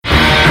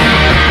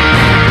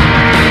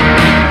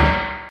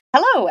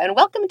Hello, and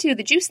welcome to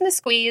The Juice and the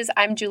Squeeze.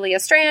 I'm Julia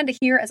Strand,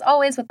 here as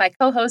always with my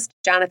co-host,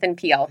 Jonathan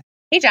Peel.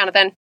 Hey,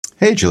 Jonathan.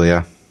 Hey,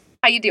 Julia.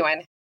 How you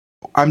doing?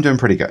 I'm doing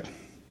pretty good.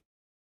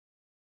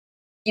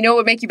 You know what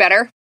would make you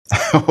better?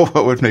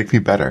 What would make me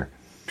better?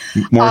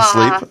 More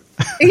sleep?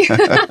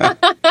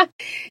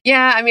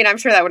 Yeah, I mean, I'm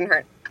sure that wouldn't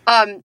hurt.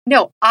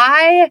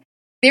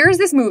 There's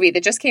this movie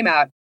that just came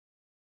out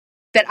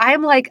that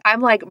I'm like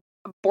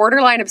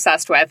borderline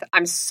obsessed with.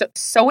 I'm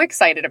so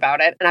excited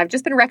about it, and I've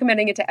just been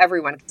recommending it to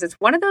everyone because it's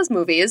one of those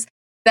movies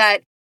that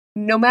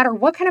no matter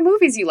what kind of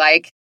movies you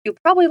like, you'll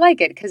probably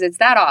like it because it's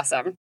that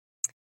awesome.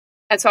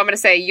 And so I'm going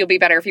to say you'll be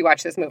better if you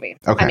watch this movie.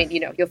 Okay. I mean,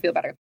 you'll feel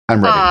better.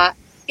 I'm ready.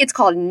 It's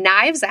called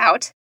Knives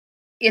Out.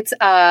 It's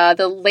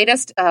the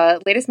latest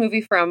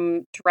movie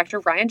from director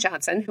Rian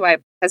Johnson, who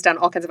has done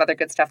all kinds of other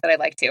good stuff that I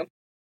like too.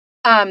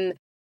 And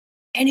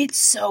it's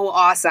so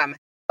awesome.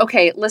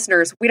 Okay,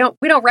 listeners, we don't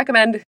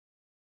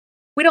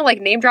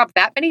like name drop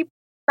that many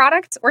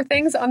products or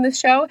things on this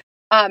show.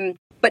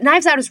 But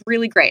Knives Out is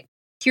really great.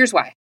 Here's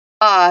why.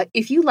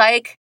 If you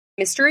like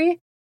mystery,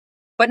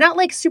 but not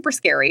like super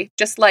scary,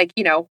 just like,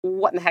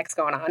 what in the heck's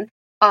going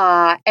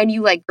on, and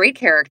you like great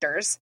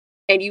characters,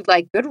 and you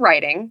like good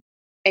writing,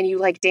 and you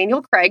like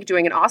Daniel Craig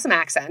doing an awesome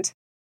accent,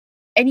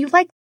 and you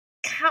like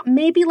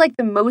maybe like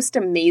the most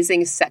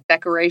amazing set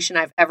decoration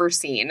I've ever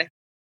seen,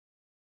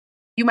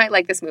 you might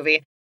like this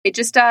movie. It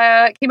just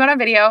came out on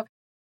video.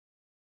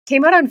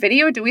 Came out on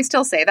video? Do we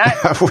still say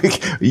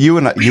that? You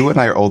and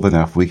I are old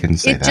enough. We can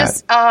say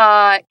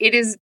it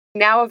is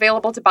now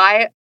available to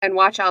buy and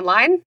watch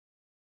online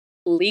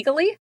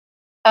legally.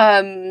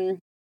 And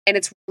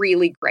it's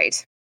really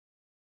great.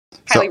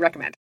 Highly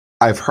recommend.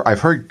 I've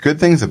heard good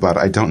things about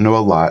it. I don't know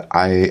a lot.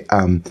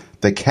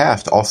 The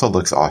cast also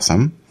looks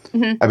awesome.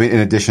 Mm-hmm. I mean, in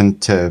addition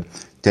to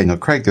Daniel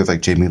Craig, there's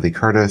like Jamie Lee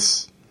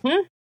Curtis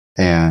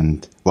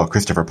and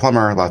Christopher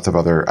Plummer. Lots of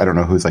other. I don't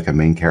know who's like a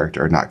main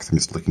character or not because I'm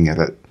just looking at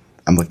it.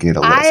 I'm looking at a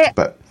list,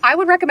 but I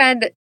would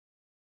recommend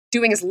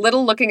doing as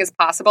little looking as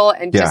possible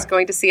and just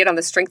going to see it on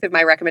the strength of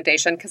my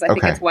recommendation because I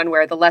think it's one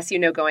where the less you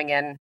know going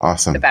in,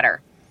 the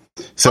better.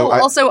 So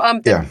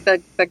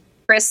the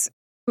Chris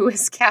who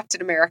is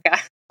Captain America.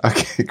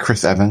 Okay,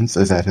 Chris Evans,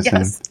 is that his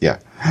name? Yeah,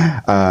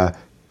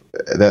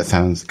 that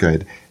sounds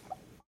good.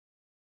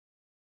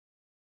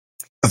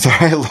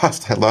 Sorry, I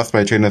lost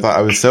my train of thought.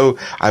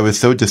 I was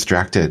so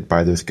distracted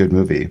by this good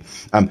movie.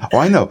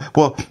 I know.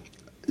 Well.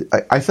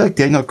 I feel like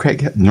Daniel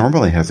Craig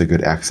normally has a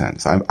good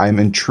accent. So I'm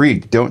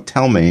intrigued. Don't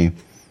tell me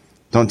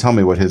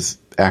what his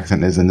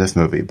accent is in this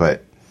movie,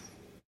 but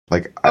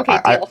like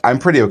I'm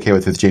pretty okay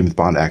with his James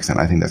Bond accent.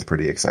 I think that's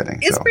pretty exciting.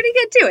 It's pretty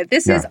good too.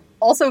 This is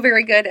also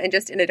very good and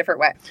just in a different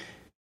way.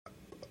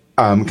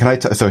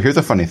 So here's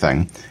a funny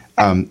thing.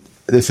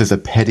 This is a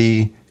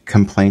petty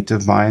complaint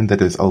of mine that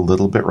is a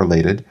little bit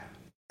related,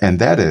 and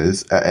that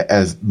is,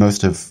 as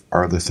most of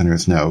our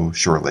listeners know,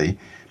 surely,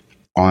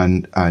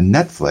 on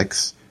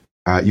Netflix.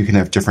 You can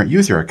have different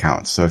user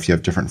accounts. So if you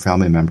have different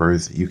family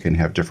members, you can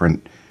have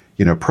different,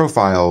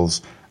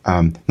 profiles,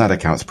 not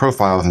accounts,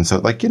 profiles. And so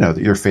like,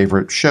 your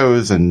favorite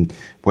shows and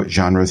what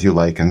genres you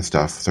like and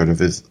stuff sort of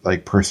is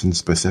like person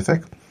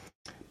specific.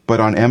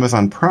 But on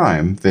Amazon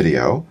Prime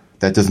Video,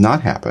 that does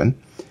not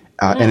happen.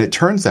 And it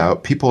turns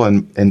out people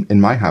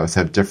in my house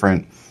have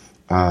different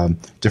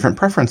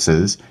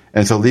preferences.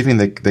 And so leaving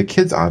the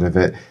kids out of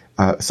it.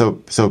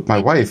 So my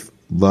wife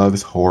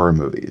loves horror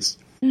movies.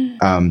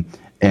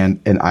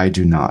 And I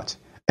do not.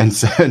 And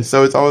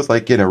so it's always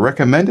like,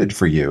 recommended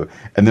for you.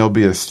 And there'll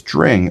be a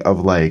string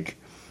of like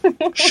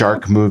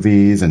shark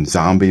movies and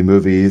zombie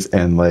movies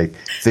and like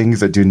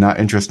things that do not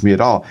interest me at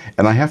all.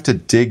 And I have to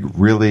dig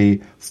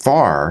really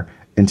far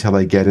until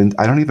I get in.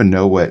 I don't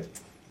know what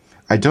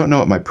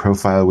my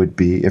profile would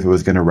be if it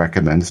was going to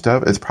recommend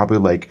stuff. It's probably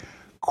like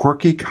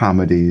quirky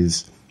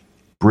comedies,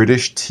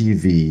 British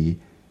TV,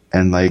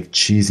 and like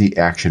cheesy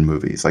action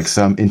movies, like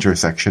some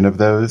intersection of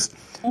those.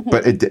 Mm-hmm.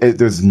 But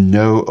there's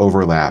no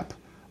overlap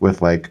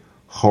with like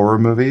horror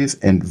movies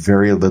and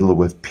very little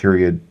with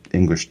period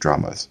English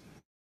dramas.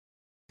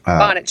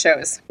 Bonnet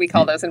shows, we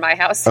call those in my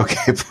house.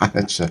 Okay,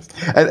 bonnet shows.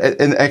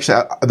 And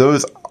actually,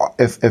 those,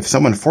 if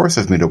someone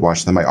forces me to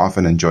watch them, I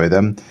often enjoy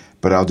them,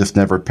 but I'll just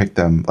never pick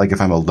them. Like if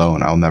I'm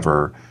alone, I'll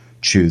never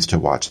choose to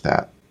watch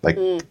that. Like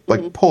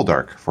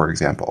Poldark, for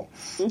example,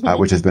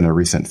 which has been a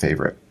recent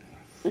favorite.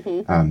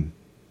 Mm-hmm.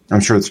 I'm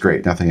sure it's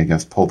great. Nothing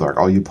against Poldark.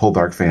 All you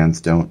Poldark fans,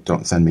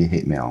 don't send me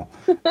hate mail.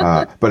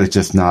 But it's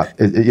just not.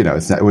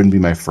 It wouldn't be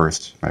my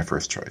first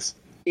choice.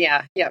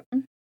 Yeah. Yep.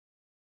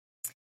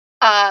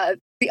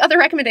 The other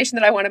recommendation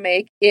that I want to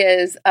make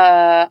is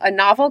a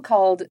novel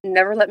called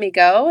Never Let Me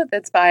Go.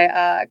 That's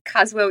by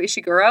Kazuo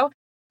Ishiguro,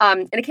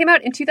 and it came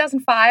out in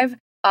 2005.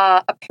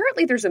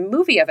 Apparently, there's a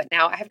movie of it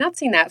now. I have not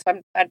seen that,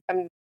 so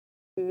I'm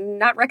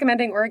not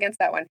recommending or against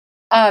that one.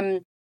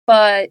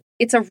 But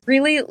it's a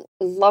really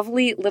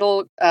lovely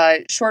little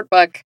short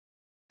book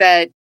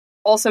that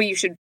also you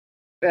should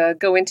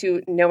go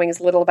into knowing as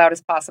little about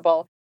as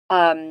possible.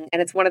 And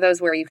it's one of those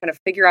where you kind of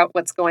figure out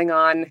what's going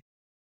on.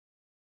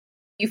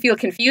 You feel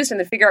confused and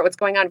then figure out what's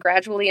going on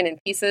gradually and in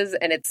pieces.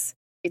 And it's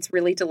it's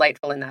really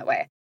delightful in that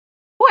way.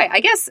 Boy, I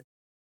guess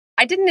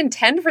I didn't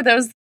intend for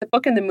the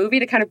book and the movie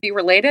to kind of be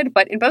related,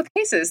 but in both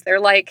cases, they're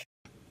like,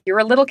 you're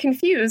a little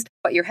confused,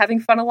 but you're having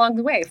fun along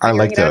the way. I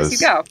like those.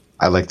 As you go.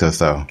 I like those,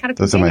 though. Kind of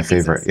those are my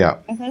favorite. Yeah.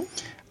 Mm-hmm.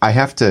 I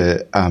have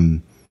to,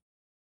 I'm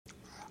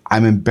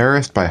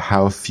embarrassed by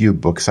how few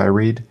books I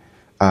read.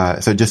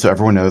 So just so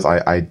everyone knows,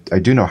 I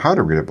do know how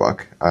to read a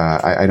book.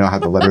 I know how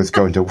the letters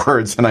go into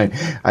words, and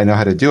I know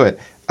how to do it.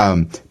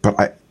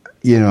 But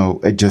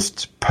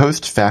just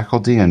post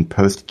faculty and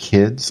post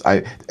kids,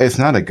 it's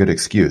not a good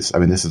excuse. I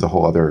mean, this is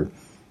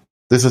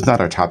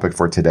not our topic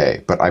for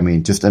today, but I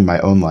mean, just in my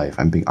own life,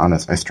 I'm being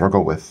honest, I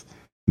struggle with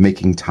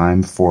making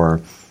time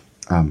for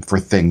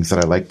things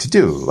that I like to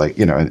do, like,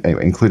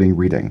 including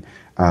reading.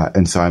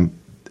 And so I'm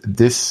going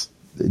to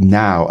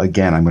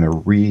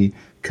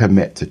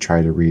recommit to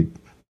try to read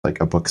like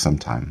a book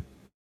sometime.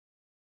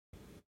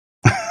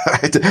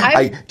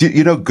 Do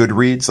you know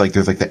Goodreads? Like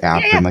there's like the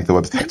app and like the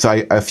website.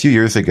 So a few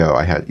years ago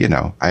I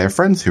have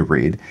friends who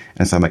read,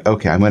 and so I'm like,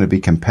 okay, I'm going to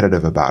be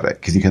competitive about it,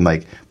 because you can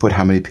like put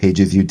how many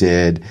pages you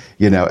did,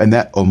 and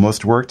that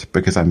almost worked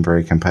because I'm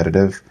very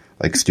competitive,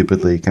 like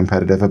stupidly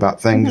competitive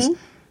about things.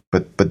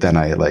 Mm-hmm. But then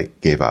I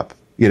like gave up,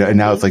 and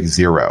now it's like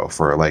 0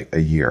 for like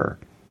a year.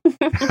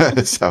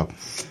 So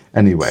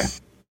anyway,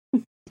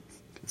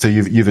 so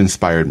you've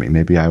inspired me.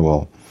 Maybe I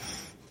will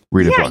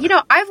read a book.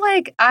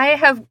 I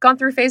have gone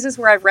through phases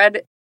where I've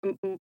read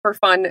for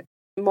fun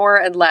more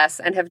and less,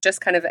 and have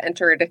just kind of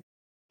entered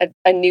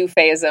a new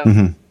phase of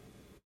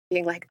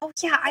being like, oh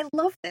yeah, I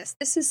love this.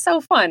 This is so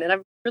fun, and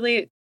I've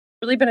really,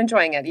 really been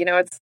enjoying it.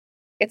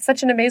 It's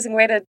such an amazing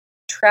way to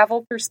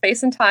travel through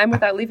space and time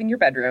without leaving your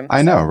bedroom.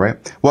 I know,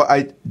 right? Well,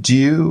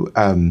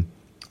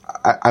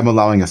 I'm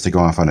allowing us to go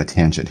off on a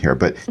tangent here,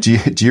 but do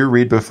you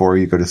read before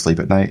you go to sleep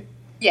at night?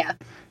 Yeah.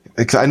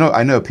 Because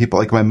I know people,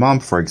 like my mom,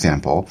 for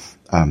example.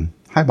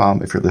 Hi,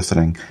 Mom, if you're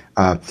listening.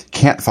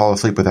 Can't fall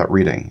asleep without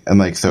reading, and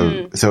like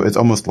so it's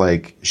almost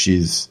like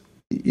she's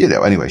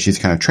anyway, she's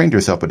kind of trained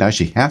herself, but now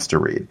she has to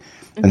read,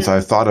 and so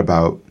I've thought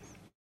about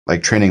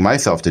like training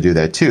myself to do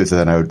that too. So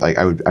then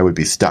I would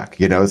be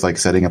stuck. It's like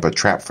setting up a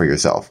trap for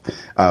yourself,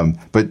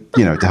 but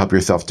to help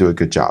yourself do a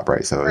good job,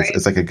 right? So right.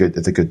 It's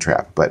a good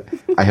trap, but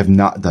I have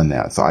not done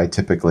that. So I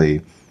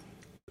typically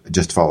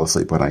just fall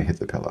asleep when I hit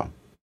the pillow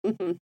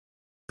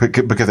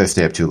because I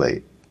stay up too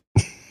late.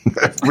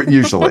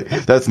 Usually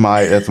that's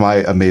my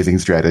amazing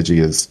strategy,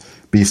 is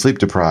be sleep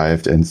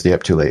deprived and stay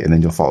up too late, and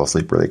then you'll fall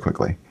asleep really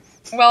quickly.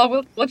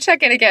 Well, we'll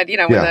check in again,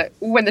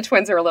 when the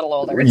twins are a little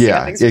older. And see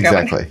how things are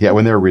exactly going. Yeah,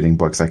 when they're reading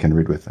books, I can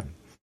read with them.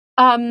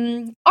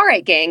 All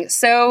right, gang,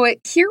 so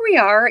here we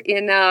are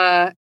in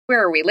where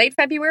are we, late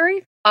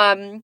February,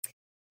 and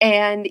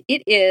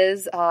it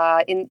is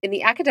in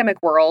the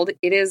academic world,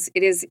 it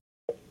is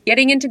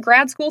getting into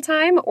grad school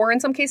time, or in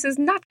some cases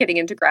not getting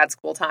into grad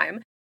school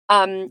time.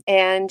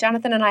 And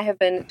Jonathan and I have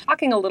been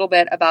talking a little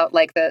bit about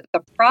like the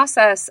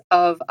process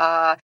of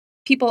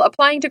people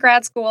applying to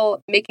grad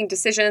school, making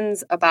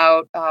decisions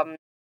about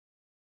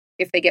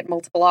if they get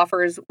multiple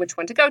offers, which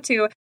one to go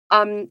to,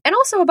 and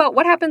also about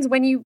what happens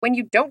when you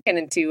don't get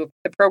into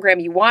the program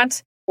you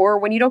want, or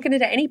when you don't get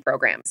into any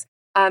programs.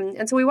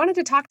 And so we wanted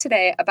to talk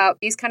today about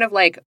these kind of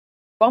like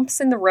bumps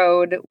in the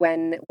road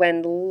when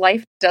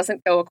life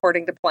doesn't go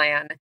according to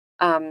plan,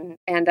 and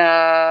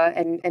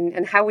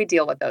how we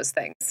deal with those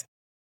things.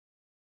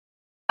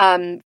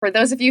 For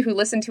those of you who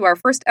listened to our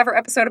first ever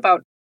episode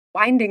about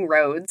winding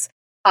roads,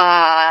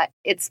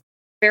 it's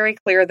very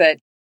clear that,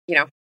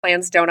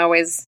 plans don't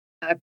always,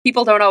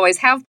 people don't always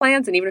have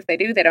plans. And even if they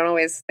do, they don't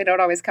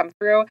always come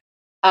through.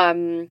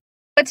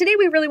 But today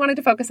we really wanted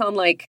to focus on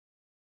like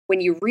when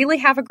you really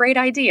have a great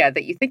idea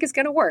that you think is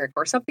going to work,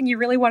 or something you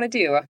really want to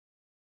do.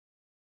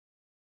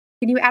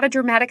 Can you add a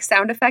dramatic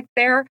sound effect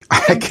there?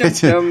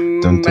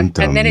 Dum, dum, dum,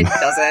 dum. And then it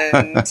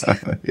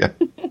doesn't. Yeah.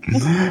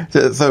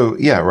 So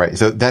yeah, right.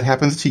 So that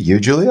happens to you,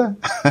 Julia?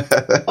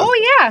 Oh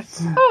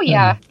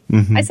yeah.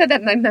 Mm-hmm. I said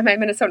that in my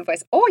Minnesotan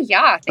voice. Oh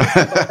yeah. Things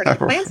don't go according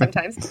to plan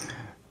sometimes.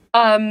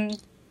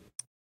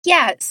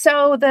 Yeah.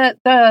 So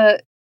the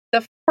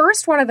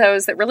first one of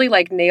those that really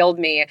like nailed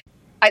me,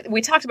 we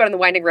talked about in the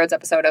Winding Roads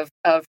episode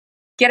of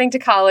getting to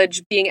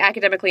college, being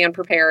academically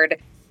unprepared,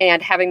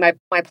 and having my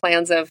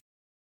plans of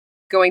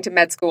going to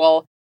med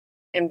school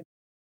and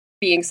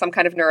being some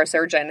kind of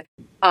neurosurgeon,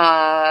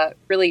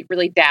 really,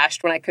 really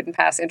dashed when I couldn't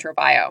pass intro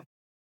bio.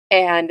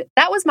 And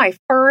that was my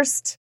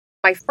first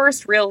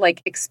real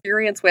like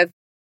experience with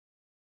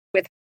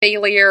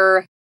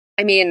failure.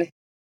 I mean,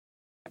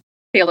 I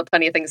failed at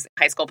plenty of things in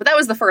high school, but that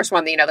was the first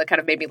one that, that kind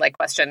of made me like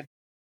question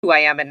who I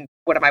am and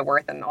what am I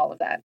worth and all of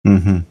that.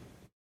 Mm-hmm.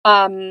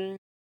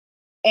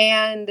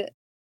 And,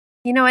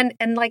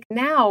 and like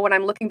now when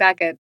I'm looking back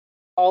at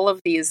all of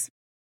these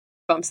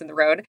bumps in the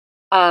road,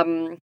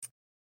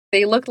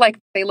 they looked like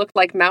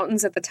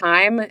mountains at the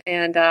time,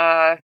 and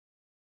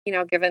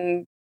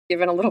given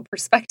a little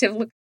perspective,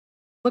 look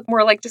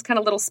more like just kind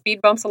of little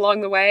speed bumps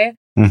along the way.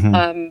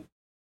 Mm-hmm.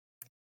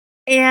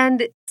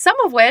 And some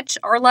of which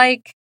are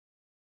like,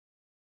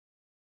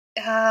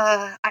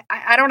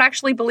 I don't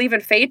actually believe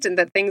in fate and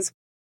that things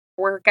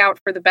work out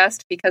for the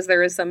best because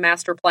there is some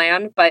master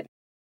plan. But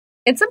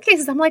in some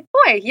cases, I'm like,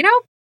 boy,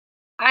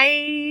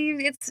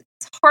 it's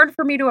hard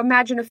for me to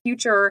imagine a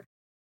future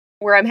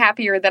where I'm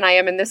happier than I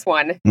am in this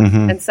one.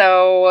 Mm-hmm. And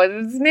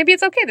so maybe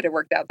it's okay that it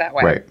worked out that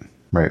way.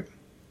 Right.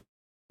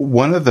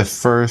 One of the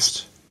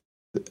first,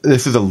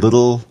 this is a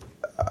little,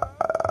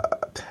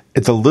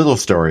 it's a little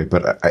story,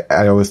 but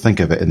I always think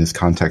of it in this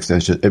context.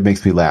 And it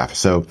makes me laugh.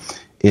 So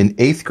in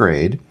 8th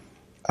grade,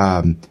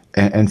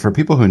 and for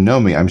people who know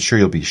me, I'm sure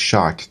you'll be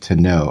shocked to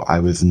know I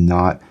was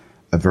not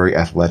a very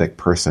athletic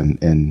person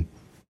in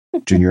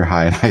junior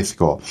high and high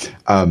school.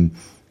 And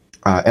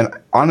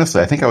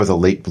honestly, I think I was a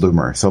late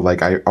bloomer. So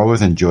like I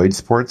always enjoyed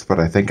sports, but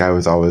I think I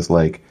was always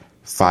like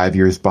 5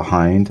 years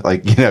behind,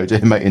 like,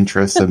 in my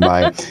interests and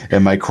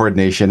my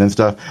coordination and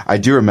stuff. I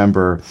do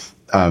remember,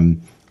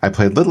 I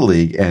played Little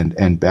League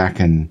and back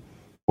in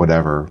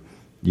whatever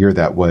year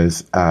that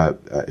was.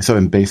 So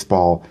in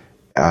baseball,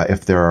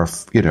 if there are,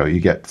 you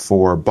get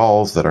 4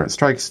 balls that aren't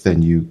strikes,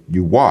 then you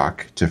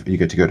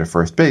get to go to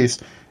first base.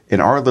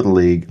 In our Little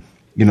League,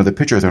 the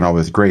pitchers aren't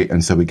always great.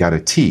 And so we got a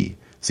tee.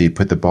 So you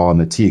put the ball in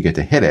the tee, you get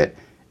to hit it.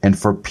 And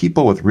for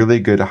people with really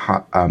good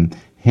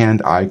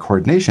hand-eye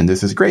coordination,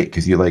 this is great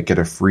because you get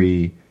a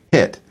free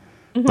hit.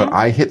 Mm-hmm. But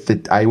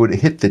I would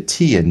hit the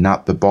tee and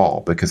not the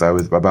ball because I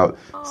was about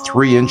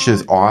 3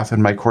 inches off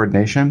in my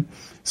coordination.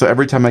 So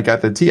every time I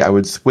got the tee, I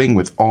would swing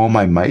with all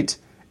my might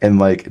and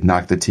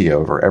knock the tee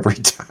over every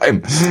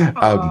time.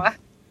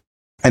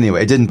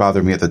 Anyway, it didn't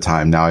bother me at the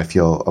time. Now I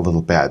feel a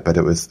little bad, but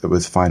it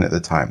was fine at the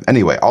time.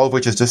 Anyway, all of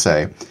which is to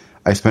say,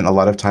 I spent a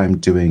lot of time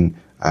doing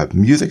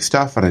music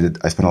stuff, and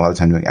I spent a lot of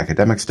time doing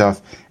academic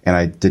stuff, and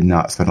I did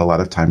not spend a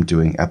lot of time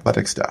doing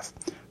athletic stuff.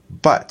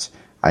 But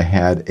I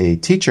had a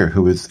teacher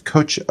who was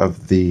coach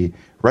of the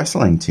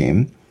wrestling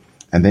team,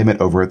 and they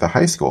met over at the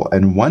high school.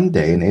 And one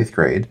day in 8th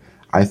grade,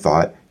 I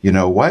thought, you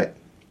know what?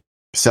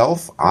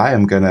 I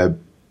am going to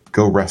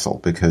go wrestle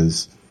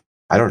because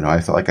I don't know.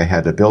 I felt like I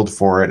had to build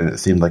for it, and it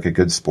seemed like a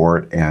good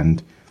sport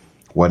and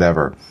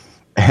whatever.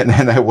 And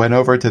then I went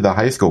over to the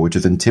high school, which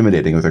is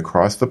intimidating. It was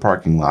across the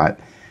parking lot,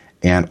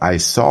 and I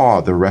saw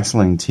the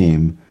wrestling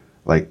team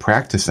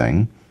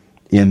practicing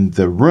in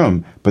the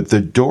room, but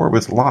the door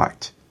was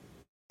locked.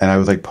 And I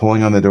was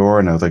pulling on the door,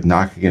 and I was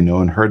knocking, and no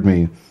one heard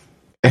me.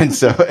 And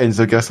so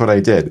guess what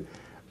I did?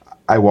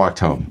 I walked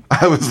home.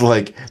 I was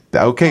like,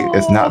 okay,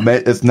 it's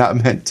not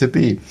meant to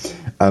be.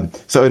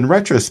 So in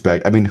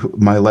retrospect, I mean,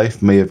 my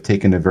life may have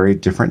taken a very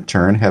different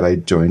turn had I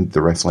joined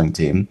the wrestling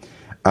team.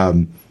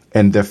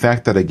 And the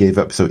fact that I gave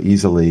up so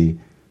easily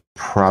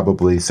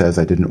probably says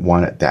I didn't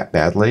want it that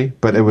badly.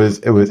 But it was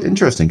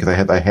interesting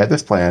because I had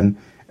this plan,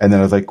 and then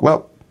I was like,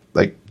 well,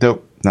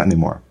 nope, not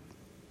anymore.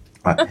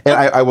 And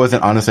I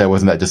wasn't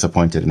that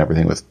disappointed, and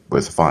everything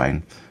was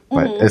fine.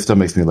 But it still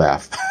makes me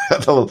laugh. A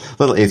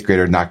little 8th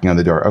grader knocking on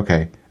the door.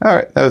 Okay, all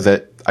right, that was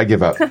it. I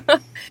give up.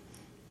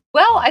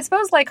 Well, I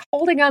suppose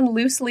holding on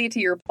loosely to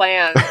your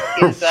plan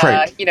is,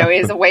 right.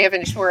 Is a way of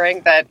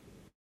ensuring that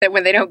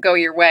when they don't go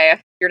your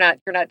way, you're not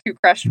too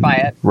crushed by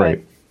it.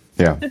 Right.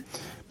 Yeah.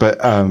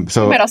 But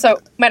so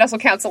might also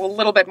counsel a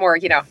little bit more,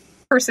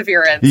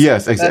 perseverance.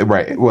 Yes, exactly.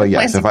 Right. Well,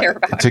 yes. If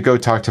to go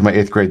talk to my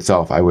 8th grade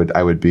self, I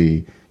would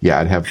be. Yeah,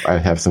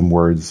 I'd have some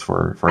words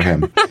for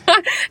him.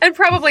 And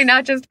probably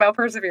not just about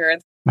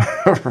perseverance.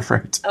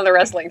 Right. On the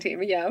wrestling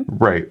team, yeah.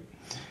 Right.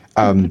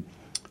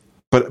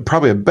 But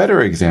probably a better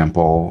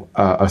example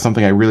of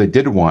something I really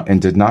did want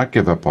and did not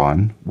give up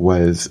on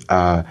was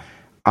I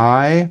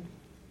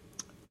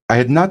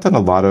had not done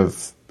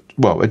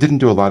I didn't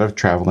do a lot of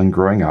traveling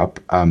growing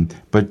up,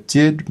 but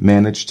did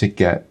manage to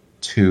get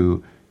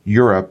to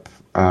Europe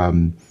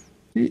right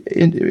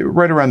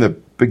around the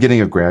beginning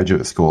of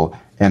graduate school.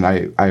 And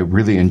I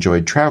really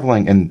enjoyed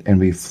traveling, and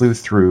we flew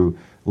through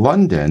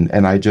London,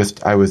 and I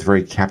was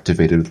very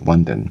captivated with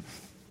London.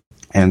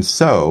 And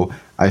so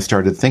I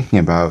started thinking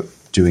about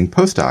doing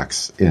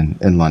postdocs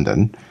in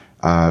London,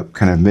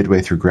 kind of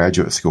midway through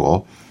graduate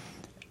school.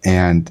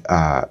 And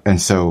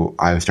so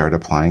I started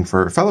applying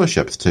for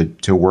fellowships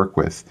to work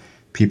with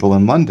people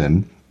in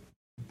London.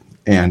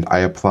 And I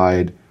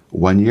applied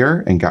 1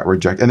 year and got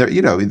rejected.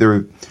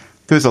 And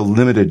there's a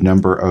limited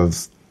number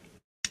of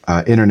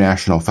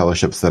international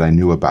fellowships that I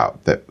knew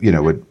about that,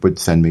 would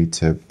send me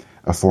to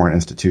a foreign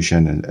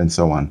institution and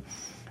so on.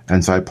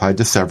 And so I applied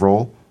to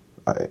several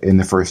in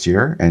the first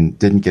year and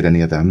didn't get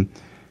any of them.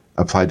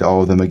 Applied to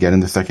all of them again in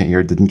the second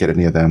year, didn't get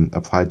any of them.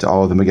 Applied to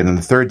all of them again in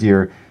the third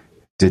year,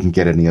 didn't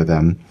get any of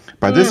them.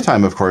 By this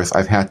time, of course,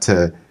 I've had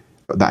to,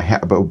 but I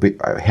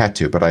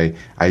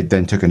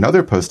then took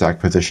another postdoc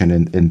position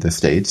in the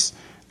States,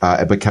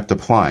 but kept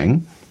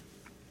applying.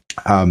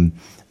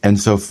 And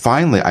so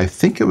finally, I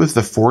think it was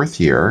the fourth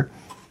year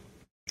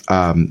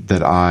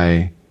that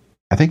I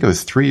think it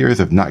was 3 years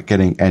of not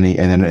getting any.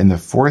 And then in the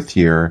fourth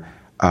year,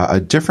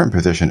 a different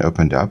position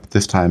opened up,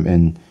 this time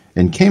in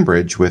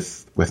Cambridge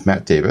with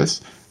Matt Davis.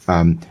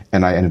 And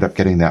I ended up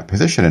getting that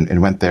position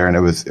and went there, and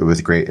it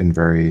was great and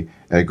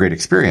a great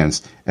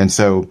experience. And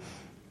so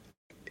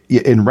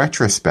in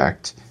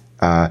retrospect,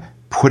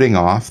 putting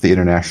off the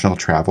international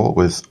travel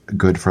was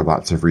good for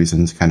lots of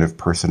reasons, kind of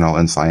personal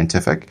and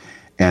scientific.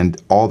 And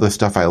all the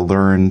stuff I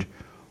learned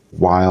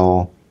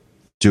while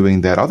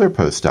doing that other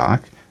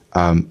postdoc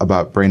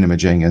about brain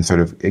imaging, and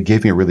sort of, it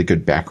gave me a really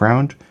good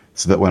background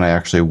so that when I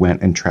actually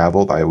went and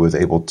traveled, I was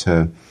able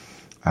to,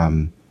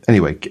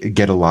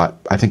 get a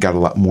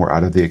lot more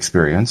out of the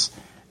experience.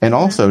 And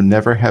also,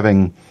 never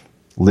having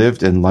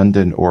lived in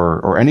London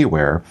or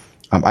anywhere,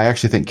 I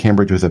actually think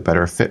Cambridge was a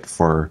better fit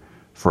for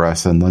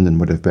us than London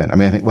would have been. I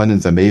mean, I think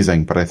London's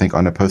amazing, but I think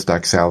on a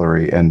postdoc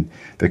salary and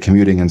the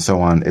commuting and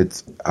so on,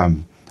 it's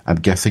I'm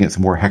guessing it's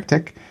more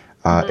hectic.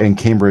 In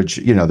Cambridge,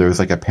 there was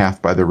like a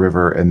path by the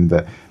river, and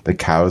the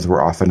cows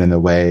were often in the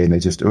way, and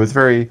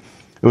it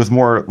was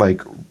more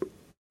like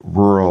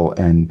rural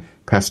and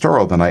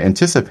pastoral than I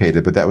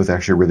anticipated, but that was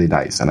actually really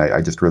nice, and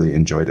I just really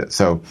enjoyed it.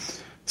 So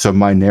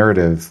my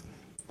narrative,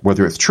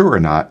 whether it's true or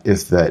not,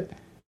 is that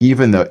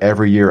even though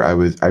every year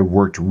I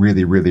worked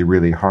really, really,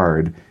 really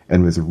hard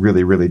and was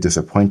really, really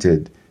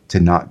disappointed to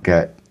not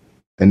get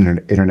an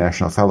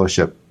international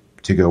fellowship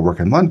to go work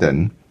in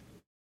London,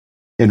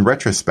 in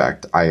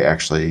retrospect, I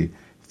actually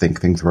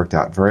think things worked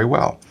out very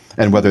well.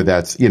 And whether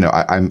that's,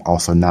 I'm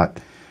also not,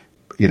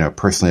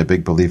 personally a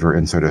big believer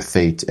in sort of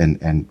fate,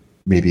 and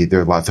maybe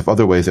there are lots of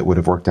other ways it would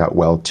have worked out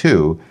well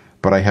too,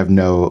 but I have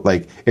no,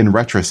 in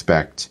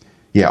retrospect,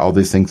 all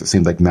these things that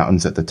seemed like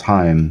mountains at the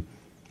time,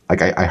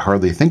 I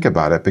hardly think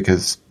about it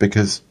because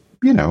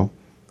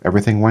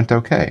everything went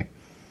okay.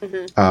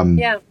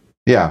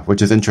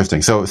 Which is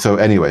interesting. So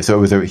anyway, so it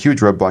was a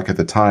huge roadblock at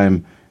the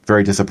time,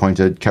 very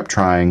disappointed, kept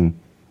trying.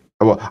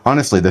 Well,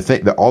 honestly,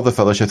 all the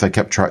fellowships I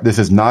kept trying, this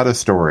is not a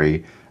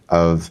story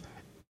of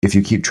if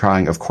you keep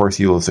trying, of course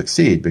you will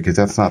succeed, because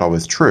that's not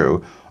always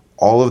true.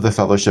 All of the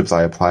fellowships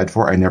I applied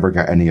for, I never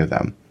got any of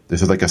them.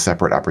 This is like a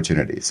separate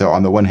opportunity. So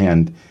on the one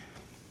hand,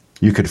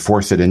 you could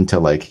force it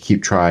into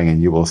keep trying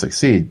and you will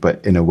succeed.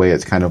 But in a way,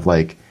 it's kind of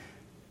like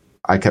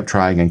I kept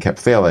trying and kept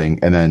failing,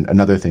 and then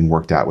another thing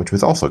worked out, which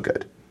was also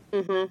good.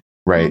 Mm-hmm.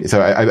 Right. Mm-hmm.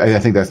 So I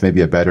think that's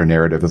maybe a better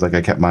narrative. It's like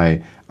I kept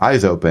my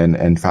eyes open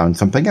and found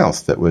something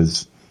else that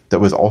was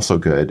also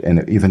good.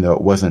 And even though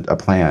it wasn't a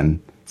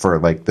plan for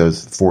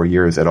those 4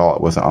 years at all,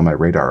 it wasn't on my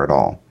radar at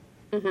all.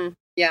 Mm-hmm.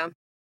 Yeah.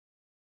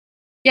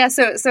 Yeah.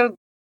 So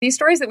these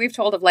stories that we've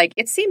told of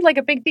it seemed like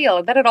a big deal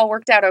and then it all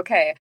worked out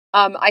okay.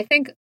 I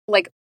think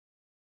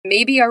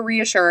maybe are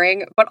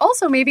reassuring, but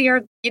also maybe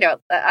are,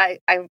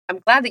 I'm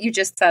glad that you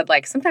just said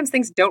sometimes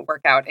things don't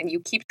work out and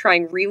you keep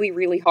trying really,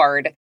 really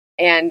hard.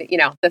 And,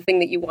 the thing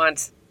that you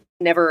want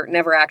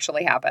never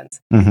actually happens.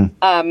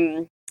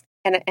 Mm-hmm.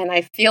 And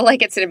I feel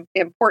like it's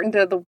important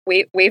to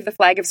wave the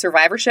flag of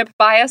survivorship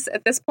bias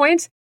at this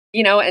point,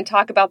 and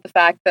talk about the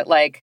fact that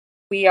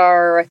we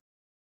are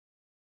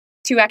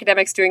two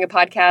academics doing a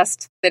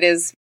podcast that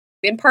is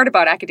in part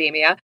about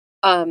academia,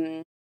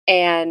 and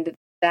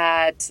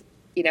that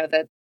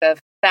the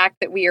fact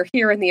that we are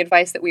here and the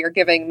advice that we are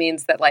giving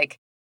means that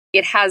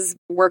it has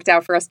worked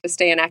out for us to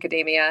stay in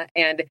academia,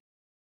 and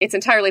it's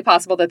entirely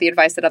possible that the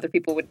advice that other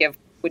people would give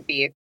would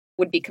be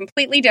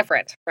completely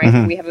different, right?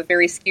 Mm-hmm. We have a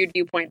very skewed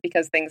viewpoint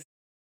because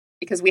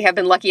we have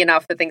been lucky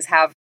enough that things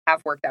have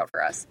worked out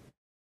for us.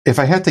 If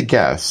I had to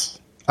guess,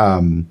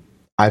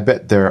 I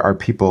bet there are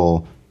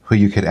people who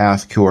you could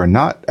ask who are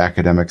not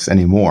academics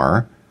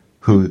anymore,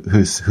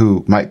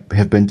 who might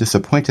have been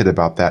disappointed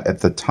about that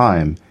at the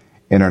time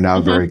and are now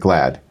mm-hmm. very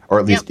glad, or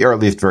at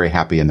least very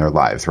happy in their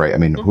lives, right? I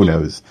mean, mm-hmm. who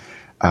knows?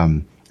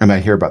 And I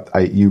hear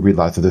you read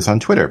lots of this on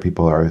Twitter.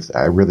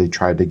 I really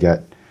tried to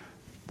get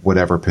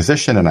whatever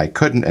position and I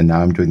couldn't, and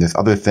now I'm doing this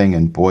other thing,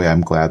 and boy, I'm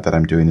glad that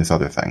I'm doing this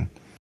other thing.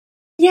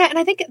 Yeah, and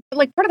I think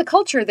part of the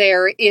culture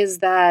there is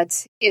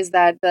that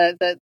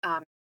the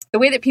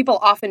way that people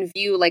often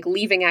view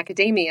leaving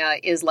academia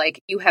is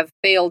you have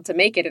failed to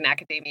make it in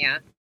academia.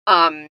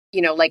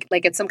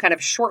 It's some kind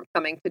of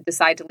shortcoming to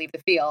decide to leave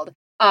the field.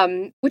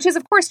 Which is,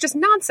 of course, just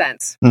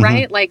nonsense, mm-hmm.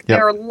 right?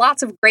 There are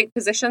lots of great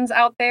positions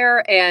out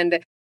there,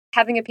 and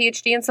having a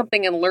PhD in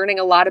something and learning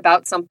a lot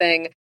about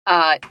something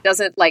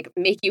doesn't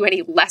make you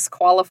any less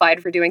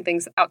qualified for doing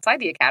things outside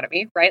the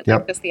academy, right?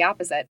 Yep. Just the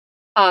opposite.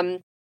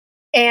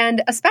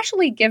 And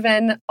especially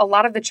given a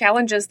lot of the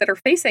challenges that are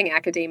facing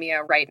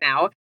academia right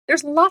now,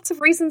 there's lots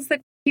of reasons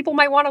that people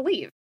might want to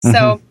leave. Mm-hmm.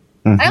 So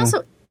mm-hmm.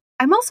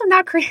 I'm also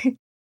not crazy.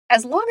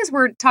 As long as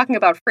we're talking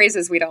about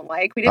phrases we don't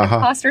like, we did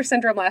imposter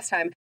syndrome last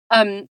time.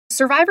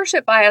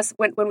 Survivorship bias,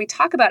 when we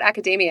talk about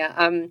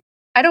academia,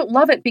 I don't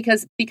love it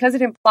because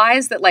it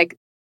implies that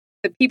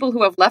the people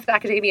who have left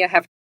academia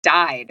have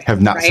died,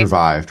 have not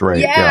survived, right?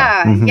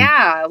 Yeah, mm-hmm.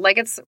 yeah.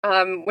 It's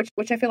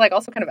which I feel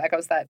also kind of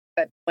echoes that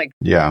that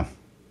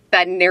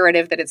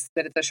narrative that it's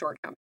a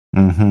shortcoming.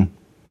 Mm-hmm.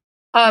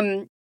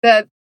 In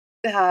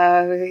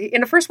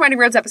the first Winding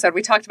Roads episode,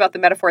 we talked about the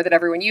metaphor that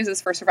everyone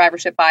uses for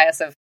survivorship bias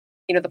of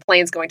the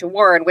planes going to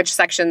war and which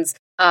sections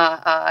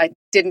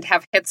didn't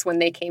have hits when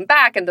they came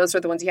back, and those are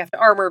the ones you have to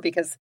armor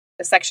because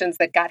the sections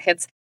that got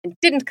hits and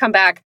didn't come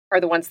back are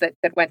the ones that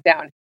went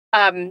down.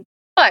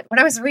 But when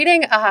I was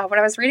reading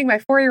my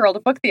 4-year-old a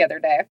book the other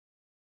day,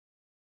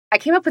 I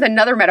came up with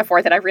another metaphor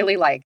that I really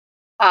like.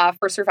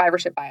 for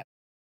survivorship bias.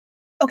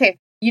 Okay,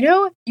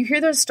 you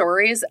hear those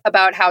stories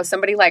about how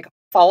somebody like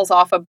falls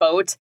off a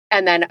boat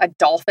and then a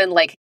dolphin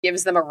like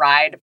gives them a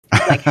ride,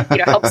 like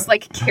helps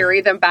like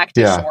carry them back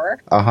to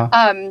shore. Uh-huh.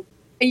 And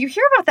you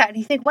hear about that and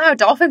you think, wow,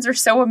 dolphins are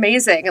so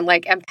amazing and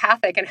like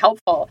empathic and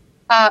helpful.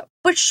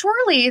 But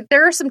surely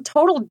there are some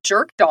total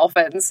jerk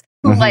dolphins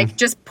who like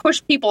just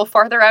push people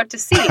farther out to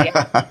sea.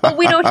 But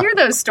we don't hear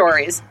those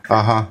stories.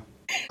 Uh-huh.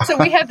 So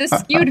we have this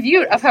skewed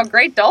view of how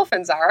great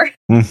dolphins are.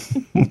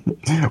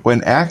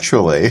 When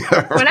actually, who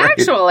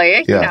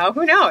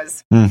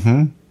knows?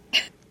 Mm-hmm.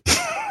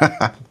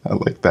 I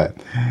like that.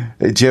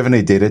 Do you have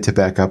any data to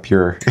back up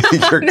your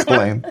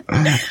claim?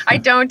 I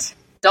don't.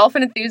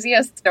 Dolphin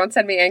enthusiasts, don't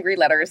send me angry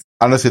letters.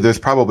 Honestly, there's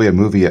probably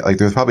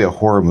a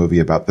horror movie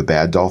about the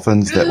bad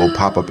dolphins that will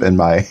pop up in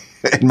my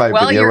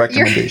video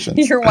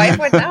recommendations. Your wife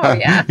would know,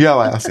 yeah. Yeah,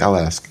 I'll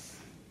ask.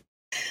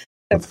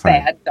 The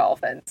bad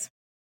dolphins.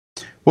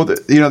 Well,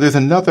 there's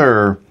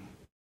another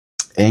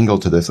angle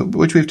to this,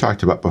 which we've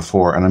talked about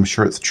before, and I'm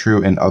sure it's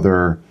true in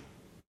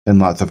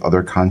lots of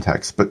other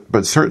contexts,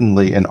 but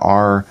certainly in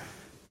our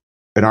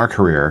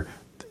career,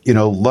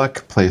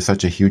 luck plays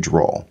such a huge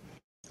role.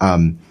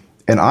 And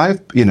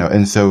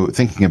so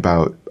thinking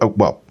about,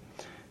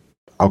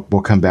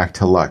 we'll come back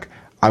to luck.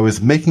 I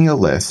was making a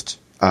list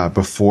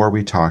before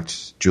we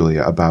talked,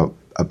 Julia,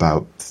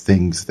 about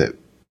things that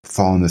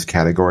fall in this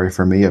category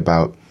for me,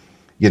 about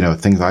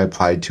things I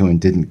applied to and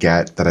didn't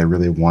get that I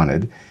really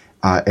wanted,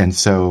 and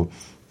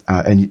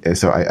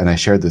I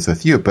shared this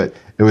with you, but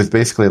it was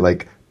basically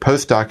like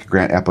postdoc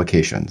grant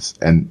applications,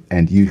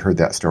 and you heard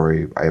that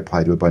story. I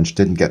applied to a bunch,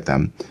 didn't get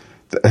them.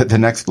 The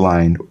next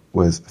line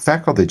was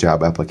faculty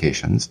job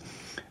applications,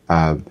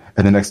 and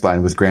the next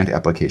line was grant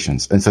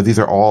applications. And so these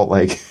are all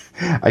like,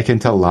 I can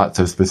tell lots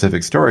of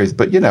specific stories,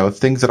 but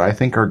things that I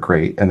think are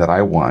great and that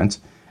I want,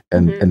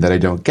 and that I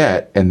don't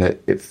get, and that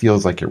it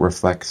feels like it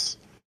reflects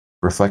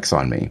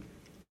on me.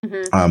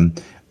 Mm-hmm.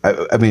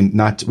 I mean,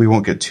 we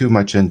won't get too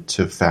much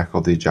into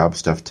faculty job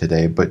stuff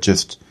today, but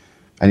just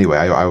anyway,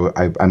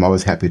 I'm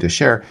always happy to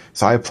share.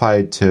 So I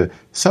applied to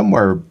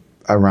somewhere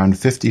around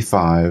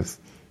 55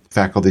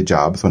 faculty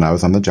jobs when I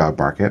was on the job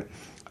market.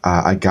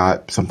 I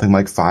got something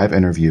like 5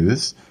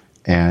 interviews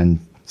and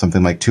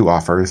something like 2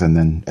 offers, and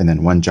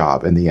then 1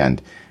 job in the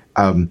end.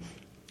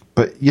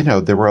 But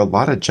there were a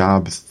lot of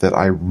jobs that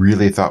I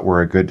really thought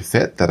were a good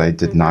fit that I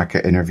did not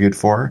get interviewed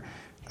for.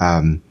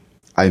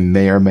 I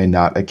may or may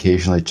not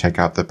occasionally check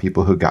out the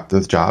people who got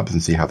those jobs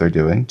and see how they're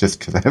doing, just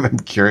because I'm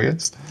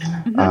curious.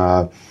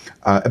 Mm-hmm.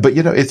 But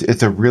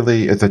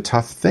it's a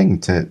tough thing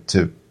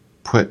to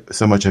put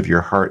so much of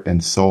your heart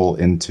and soul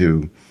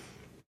into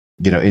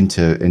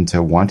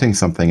wanting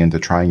something, into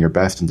trying your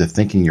best, into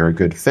thinking you're a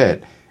good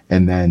fit,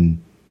 and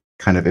then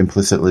kind of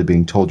implicitly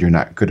being told you're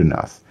not good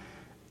enough.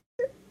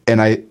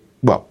 And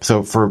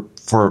so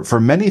for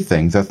many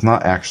things, that's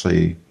not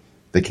actually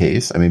the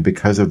case. I mean,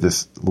 because of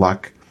this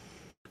luck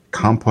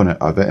component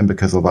of it, and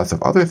because of lots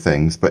of other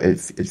things, but it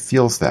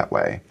feels that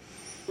way.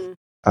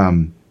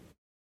 Mm-hmm.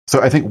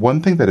 So I think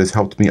one thing that has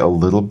helped me a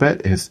little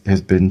bit has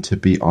been to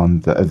be on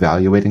the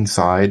evaluating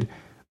side,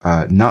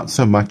 not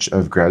so much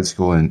of grad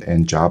school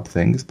and job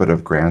things, but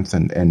of grants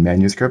and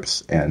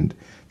manuscripts and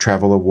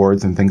travel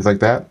awards and things like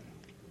that.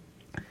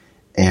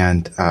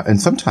 And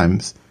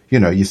sometimes,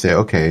 you say,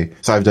 okay,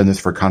 so I've done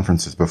this for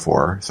conferences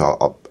before, so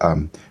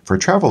I'll, for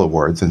travel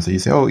awards. And so you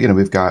say,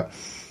 we've got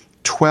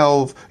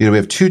 12, we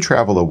have 2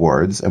 travel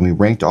awards, and we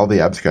ranked all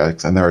the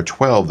abstracts, and there are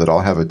 12 that all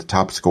have a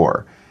top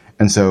score.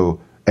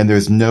 And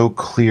there's no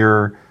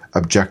clear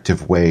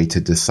objective way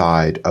to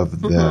decide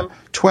of the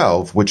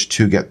 12 which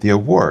 2 get the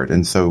award.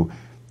 And so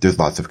there's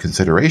lots of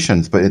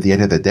considerations, but at the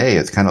end of the day,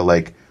 it's kind of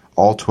like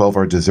all 12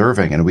 are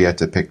deserving and we had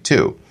to pick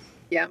 2.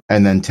 Yeah.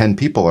 And then 10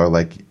 people are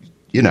like,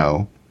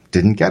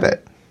 didn't get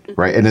it.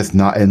 Right. And it's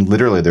not, and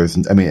literally in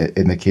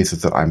the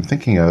cases that I'm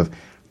thinking of,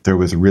 there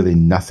was really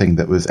nothing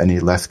that was any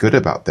less good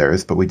about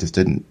theirs, but we just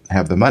didn't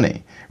have the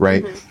money.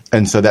 Right. Mm-hmm.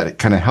 And so that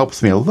kind of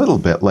helps me a little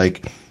bit.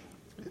 Like,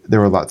 there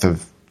were lots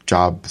of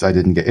jobs I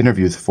didn't get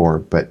interviews for,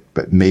 but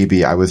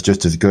maybe I was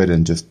just as good,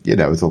 and just,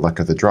 it was the luck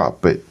of the draw,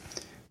 but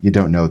you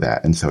don't know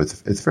that. And so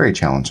it's very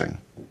challenging.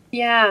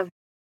 Yeah.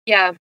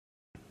 Yeah.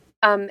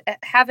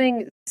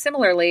 Having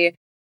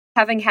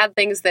had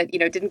things that,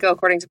 didn't go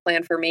according to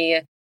plan for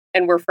me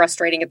and were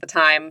frustrating at the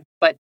time,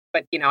 but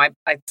I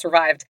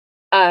survived.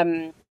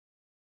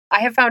 I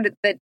have found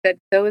that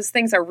those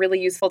things are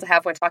really useful to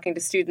have when talking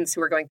to students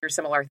who are going through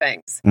similar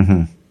things.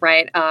 Mm-hmm.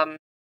 Right.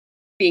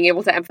 Being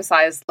able to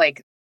emphasize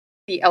like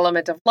the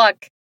element of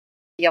luck,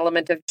 the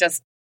element of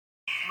just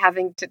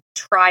having to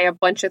try a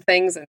bunch of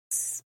things, and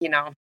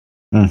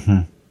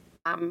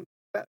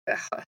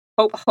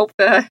hope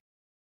the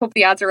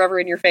odds are ever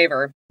in your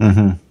favor.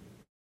 Mm-hmm.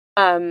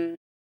 And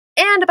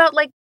about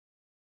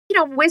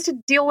ways to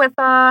deal with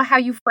how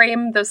you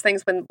frame those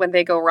things when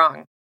they go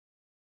wrong.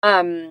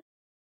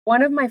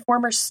 One of my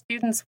former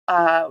students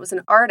was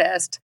an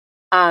artist,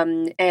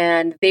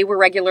 and they were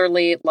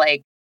regularly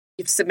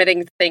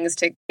submitting things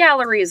to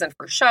galleries and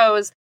for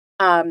shows.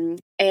 And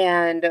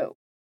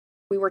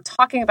we were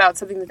talking about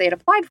something that they had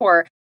applied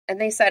for,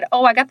 and they said,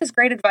 oh, I got this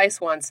great advice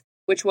once,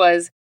 which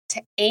was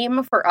to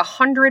aim for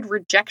 100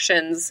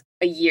 rejections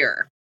a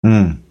year.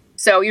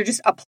 So you're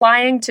just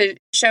applying to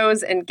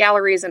shows and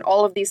galleries and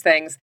all of these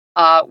things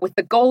with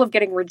the goal of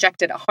getting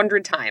rejected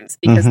 100 times,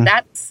 because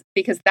that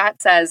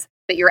says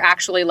that you're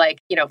actually like,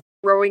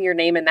 throwing your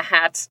name in the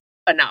hat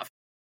enough,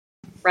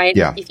 right?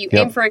 Yeah. If you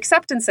aim for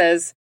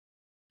acceptances,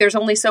 there's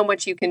only so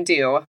much you can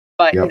do,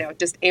 but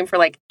just aim for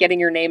like getting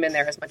your name in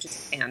there as much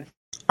as you can.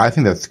 I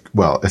think that's,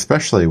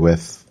 especially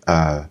with,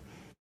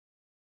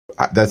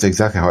 that's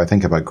exactly how I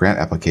think about grant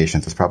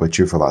applications. It's probably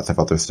true for lots of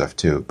other stuff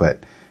too.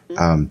 But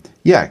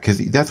because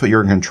that's what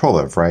you're in control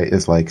of, right?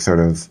 Is like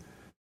sort of,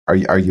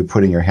 are you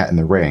putting your hat in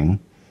the ring?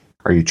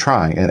 Are you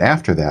trying? And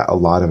after that, a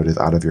lot of it is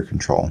out of your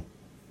control.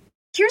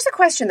 Here's a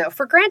question though,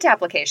 for grant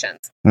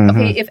applications.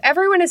 Okay, if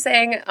everyone is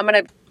saying, I'm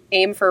going to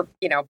aim for,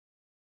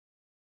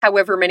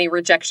 however many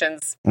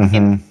rejections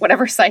in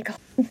whatever cycle,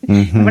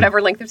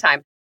 whatever length of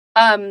time,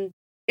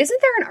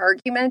 isn't there an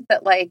argument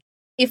that like,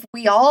 if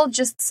we all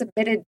just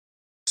submitted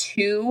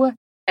 2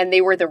 and they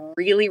were the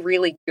really,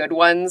 really good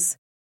ones,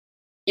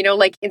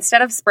 like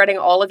instead of spreading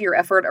all of your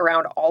effort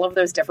around all of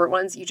those different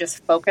ones, you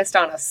just focused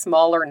on a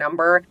smaller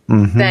number,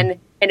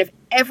 and if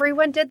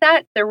everyone did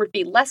that, there would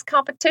be less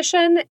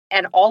competition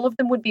and all of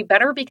them would be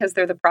better because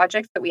they're the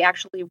projects that we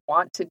actually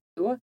want to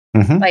do.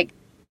 Like,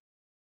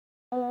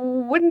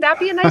 wouldn't that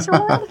be a nicer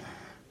world?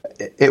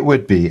 It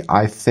would be.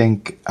 I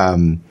think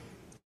the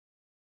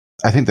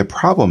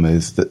problem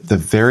is that the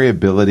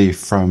variability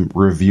from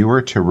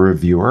reviewer to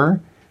reviewer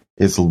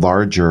is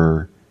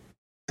larger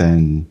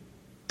than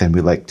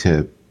we like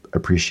to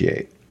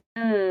appreciate.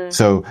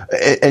 So,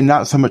 and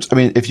not so much, I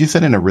mean, if you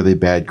send in a really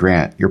bad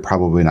grant, you're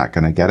probably not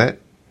going to get it.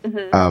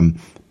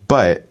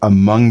 But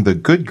among the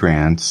good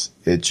grants,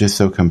 it's just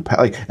so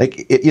compelling.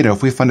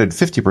 If we funded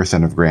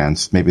 50% of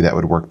grants, maybe that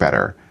would work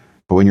better.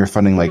 But when you're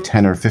funding like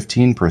 10 or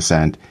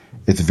 15%,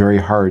 it's very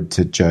hard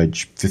to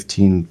judge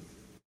 15th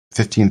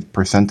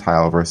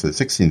percentile versus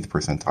 16th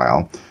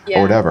percentile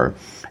or whatever.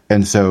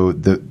 And so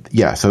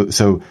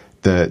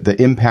the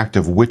impact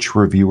of which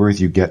reviewers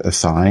you get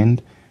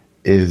assigned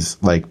is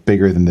like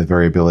bigger than the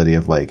variability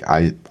of like,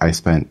 I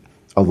spent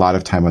a lot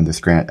of time on this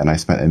grant and I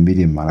spent a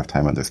medium amount of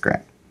time on this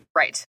grant.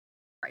 Right.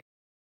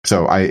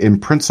 So in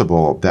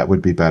principle, that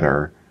would be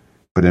better.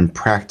 But in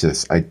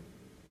practice, I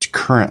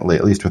currently,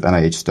 at least with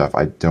NIH stuff,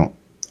 I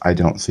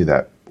don't see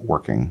that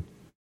working.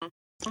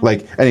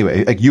 Like,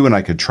 anyway, like you and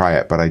I could try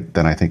it, but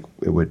I think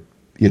it would,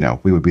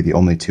 we would be the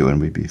only 2 and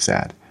we'd be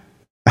sad.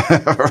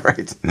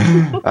 Right.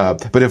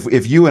 But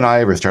if you and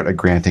I ever start a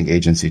granting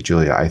agency,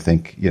 Julia, I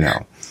think,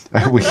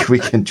 we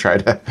can try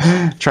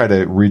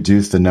to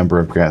reduce the number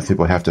of grants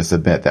people have to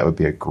submit. That would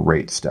be a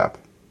great step.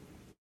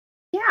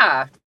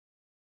 Yeah.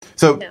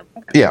 So,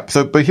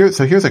 but here's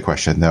a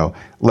question though,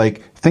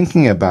 like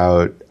thinking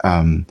about,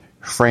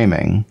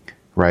 framing,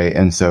 right?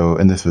 And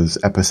this was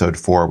episode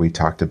 4, we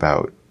talked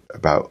about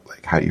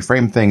like how you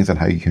frame things and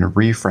how you can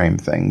reframe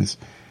things.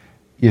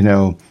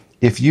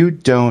 If you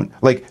don't,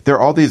 like, there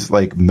are all these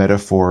like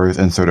metaphors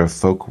and sort of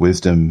folk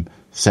wisdom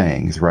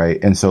sayings, right?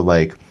 And so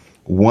like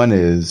one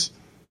is,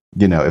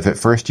 if at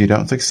first you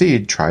don't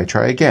succeed, try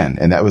again.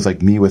 And that was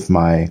like me with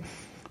my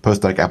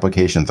postdoc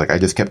applications. Like I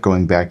just kept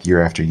going back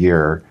year after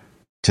year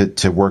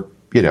to work,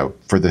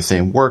 for the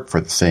same work,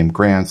 for the same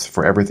grants,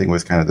 for everything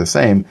was kind of the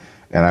same.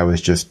 And I was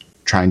just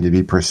trying to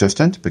be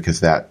persistent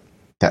because that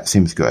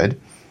seems good.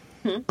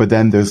 But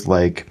then there's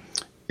like,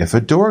 if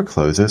a door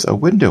closes, a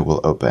window will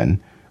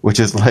open. Which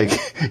is like,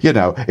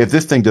 if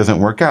this thing doesn't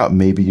work out,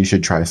 maybe you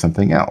should try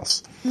something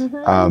else.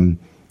 And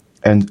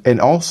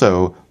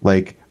also,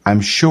 like, I'm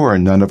sure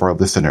none of our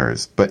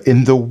listeners, but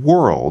in the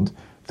world,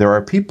 there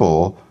are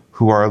people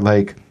who are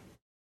like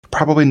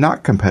probably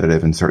not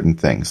competitive in certain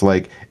things.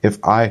 Like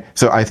I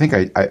think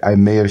I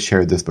may have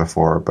shared this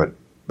before, but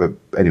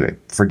anyway,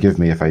 forgive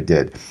me if I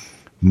did.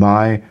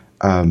 My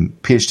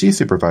PhD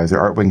supervisor,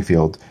 Art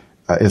Wingfield,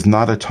 is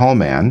not a tall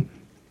man.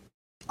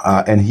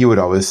 And he would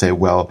always say,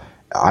 well,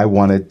 I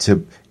wanted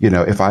to,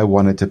 if I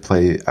wanted to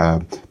play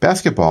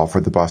basketball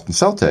for the Boston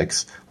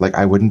Celtics, like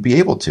I wouldn't be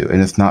able to.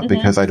 And it's not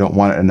because I don't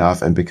want it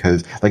enough and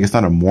because like it's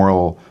not a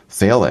moral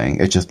failing.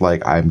 It's just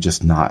like I'm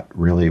just not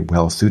really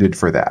well suited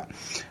for that.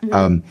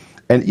 And,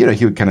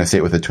 he would kind of say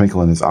it with a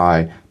twinkle in his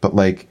eye, but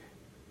like,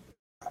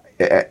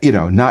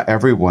 not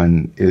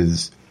everyone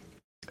is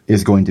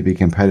going to be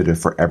competitive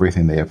for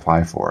everything they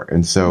apply for.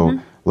 And so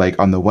like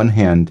on the one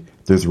hand,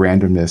 there's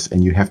randomness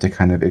and you have to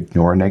kind of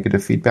ignore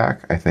negative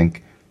feedback, I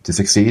think, to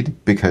succeed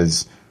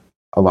because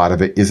a lot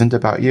of it isn't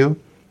about you.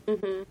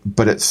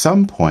 But at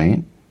some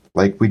point,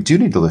 like we do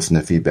need to listen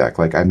to feedback.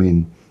 Like, I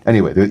mean,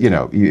 anyway,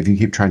 if you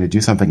keep trying to do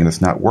something and it's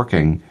not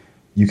working,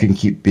 you can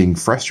keep being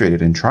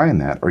frustrated and trying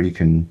that, or you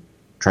can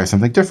try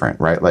something different,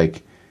 right?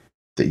 Like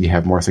that you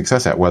have more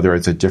success at, whether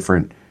it's a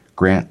different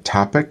grant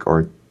topic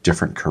or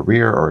different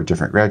career or a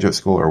different graduate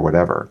school or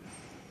whatever.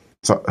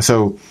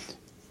 So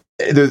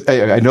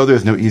I know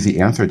there's no easy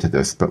answer to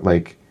this, but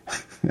like,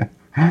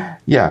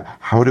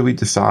 how do we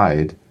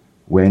decide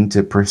when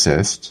to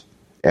persist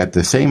at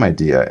the same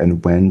idea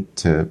and when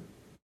to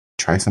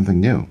try something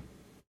new.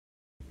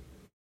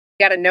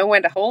 You got to know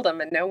when to hold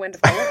them and know when to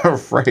fold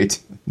them. Right.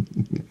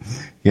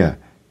 Yeah.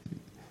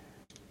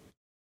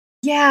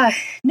 Yeah,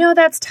 no,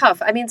 that's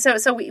tough. I mean, so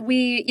we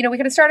we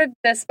could have started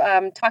this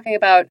talking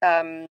about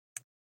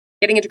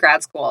getting into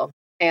grad school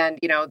and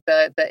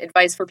the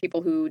advice for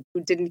people who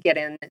didn't get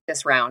in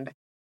this round,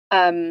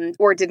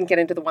 or didn't get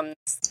into the ones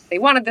they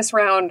wanted this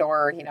round,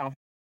 or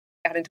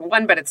got into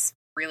one but it's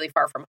really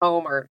far from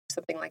home or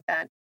something like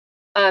that.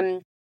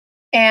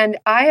 And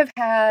I have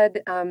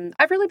had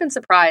I've really been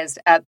surprised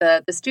at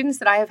the students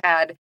that I have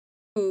had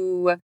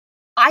who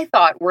I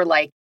thought were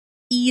like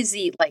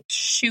easy, like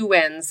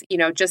shoo-ins,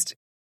 just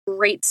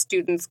great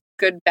students,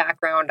 good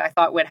background. I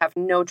thought would have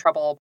no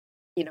trouble,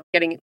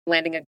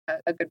 landing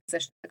a good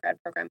position in the grad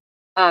program,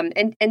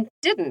 and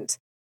didn't.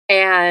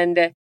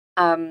 And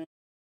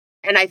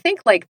I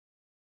think like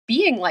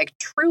being like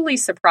truly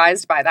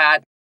surprised by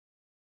that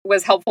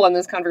was helpful in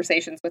those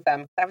conversations with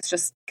them. That was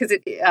just because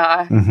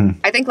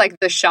I think like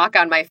the shock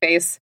on my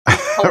face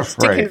helped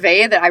to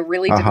convey that I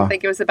really didn't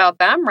think it was about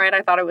them. Right.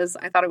 I thought it was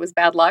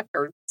bad luck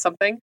or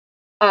something.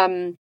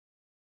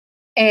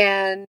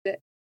 And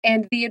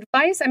the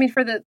advice, I mean,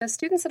 for the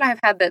students that I've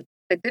had that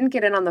didn't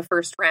get in on the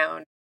first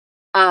round,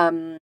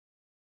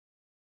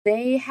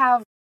 they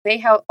have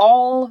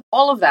all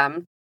of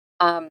them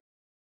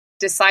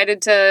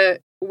decided to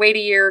wait a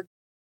year,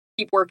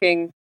 keep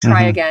working,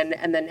 try again,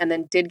 and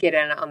then did get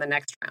in on the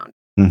next round.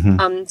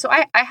 So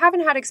I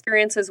haven't had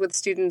experiences with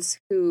students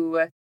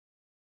who,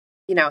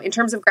 in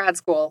terms of grad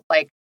school,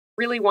 like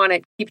really want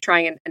to keep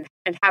trying and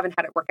haven't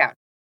had it work out.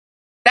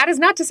 That is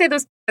not to say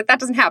that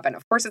doesn't happen.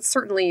 Of course, it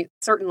certainly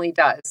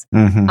does.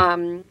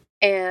 And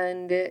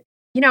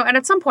and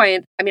at some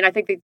point, I mean, I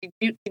think that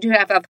you do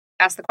have to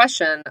ask the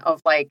question of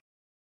like,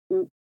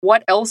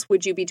 what else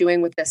would you be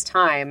doing with this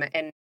time?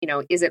 And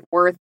is it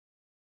worth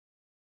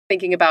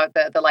thinking about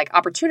the like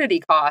opportunity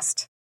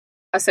cost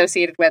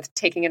associated with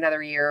taking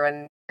another year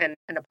and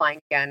applying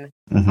again?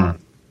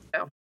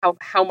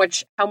 How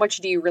much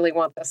do you really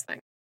want this thing?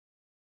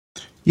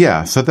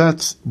 Yeah, so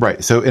that's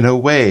right. So in a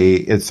way,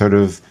 it's sort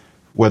of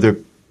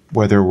whether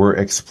we're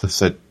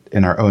explicit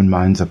in our own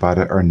minds about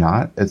it or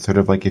not, it's sort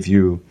of like if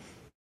you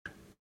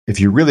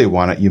really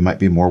want it, you might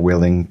be more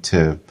willing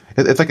to.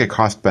 It's like a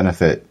cost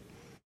benefit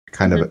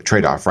kind of a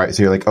trade-off, right?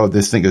 So you're like, oh,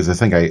 this thing is the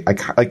thing I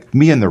like.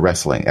 Me and the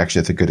wrestling, actually,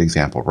 it's a good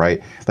example,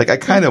 right? Like I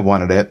kind of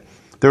wanted it.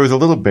 There was a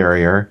little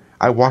barrier.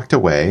 I walked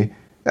away.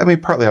 I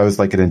mean, partly I was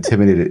like an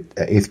intimidated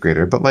 8th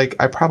grader, but like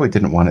I probably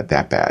didn't want it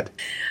that bad.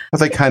 I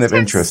was like kind of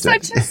interested.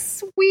 Such a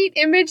sweet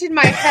image in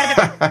my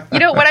head.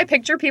 When I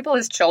picture people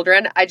as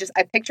children, I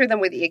picture them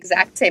with the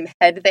exact same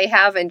head they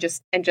have and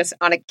just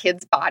on a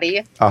kid's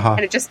body, and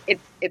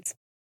it's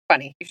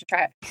funny. You should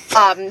try it.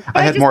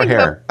 I had more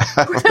hair.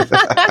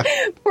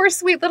 Poor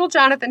sweet little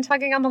Jonathan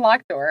tugging on the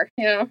locked door.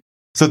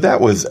 So that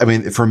was, I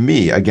mean, for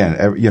me again,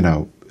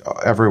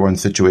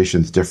 everyone's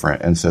situation is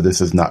different, and so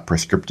this is not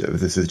prescriptive.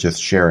 This is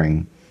just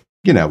sharing,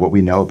 what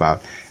we know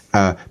about.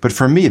 But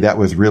for me, that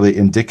was really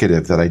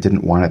indicative that I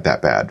didn't want it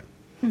that bad.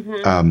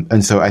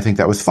 And so I think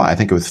that was fine. I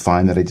think it was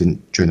fine that I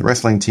didn't join the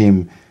wrestling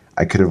team.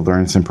 I could have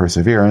learned some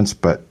perseverance,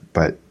 but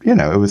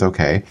it was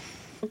okay.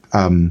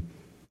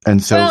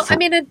 And so, I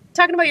mean,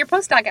 talking about your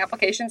postdoc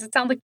applications, it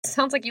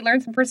sounds like you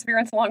learned some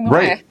perseverance along the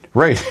way.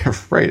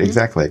 Right,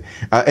 exactly.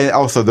 And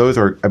also, those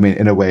are, I mean,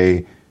 in a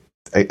way,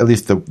 at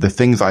least the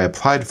things I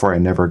applied for, I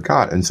never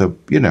got. And so,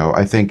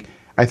 I think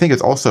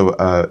it's also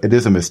it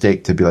is a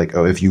mistake to be like,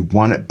 oh, if you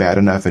want it bad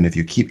enough, and if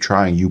you keep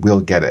trying, you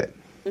will get it.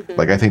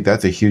 Like I think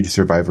that's a huge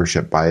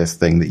survivorship bias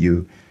thing that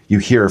you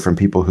hear from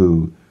people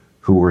who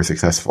were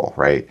successful,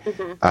 right?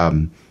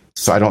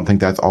 So I don't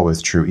think that's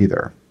always true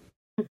either.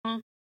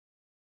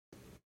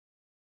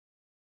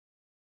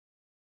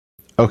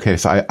 Okay,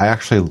 so I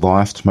actually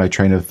lost my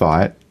train of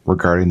thought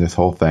regarding this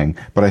whole thing,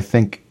 but I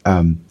think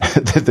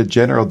that the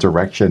general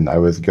direction I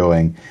was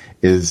going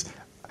is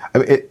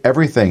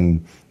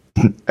everything.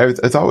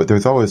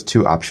 There's always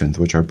two options,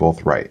 which are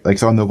both right. Like,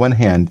 so on the one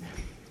hand,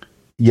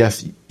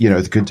 yes,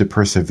 it's good to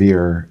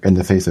persevere in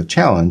the face of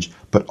challenge,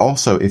 but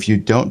also if you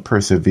don't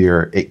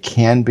persevere, it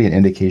can be an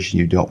indication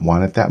you don't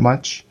want it that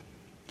much.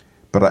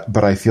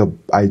 But I feel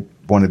I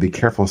want to be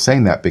careful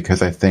saying that,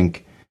 because I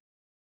think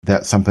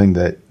that's something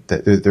that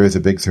there is a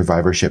big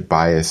survivorship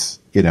bias,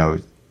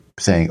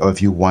 saying, oh,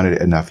 if you wanted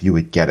it enough, you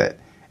would get it.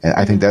 And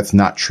I think that's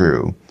not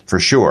true for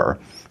sure.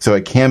 So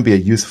it can be a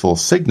useful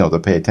signal to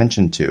pay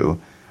attention to.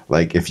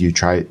 Like if you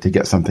try to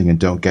get something and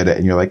don't get it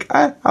and you're like,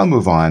 I'll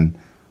move on,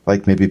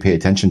 like maybe pay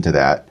attention to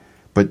that.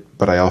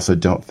 But I also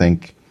don't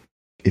think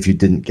if you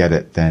didn't get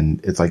it, then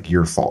it's like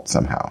your fault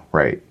somehow.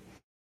 Right.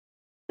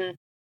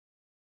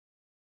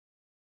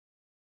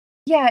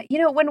 Yeah.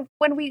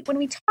 When we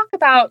talk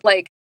about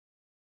like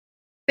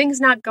things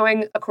not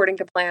going according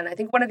to plan, I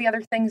think one of the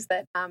other things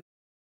that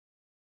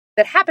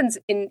happens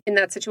in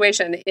that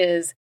situation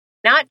is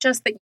not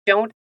just that you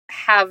don't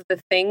have the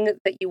thing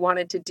that you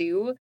wanted to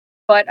do,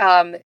 but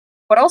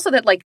also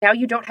that like now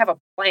you don't have a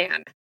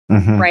plan.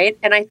 right?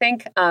 And I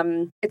think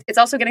it's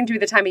also getting to be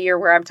the time of year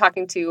where I'm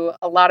talking to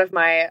a lot of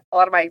my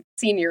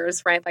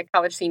seniors, right, like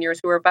college seniors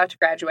who are about to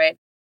graduate,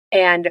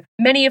 and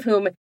many of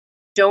whom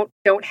don't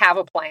have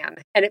a plan.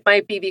 And it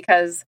might be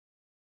because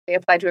they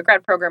applied to a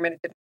grad program and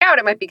it didn't work out.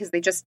 It might be because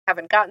they just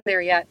haven't gotten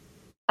there yet.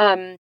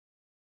 And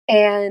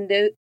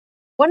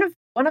one of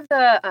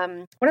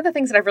the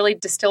things that I've really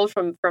distilled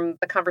from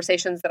the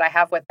conversations that I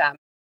have with them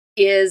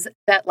is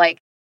that, like,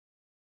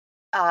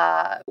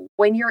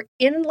 when you're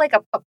in like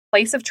a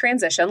place of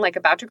transition, like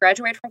about to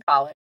graduate from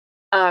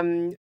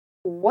college,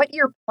 what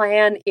your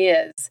plan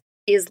is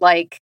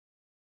like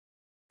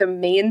the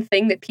main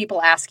thing that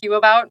people ask you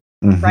about,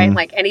 right?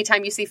 Like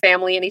anytime you see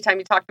family, anytime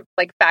you talk to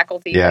like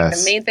faculty, like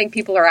the main thing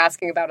people are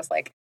asking about is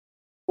like,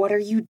 what are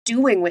you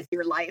doing with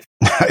your life?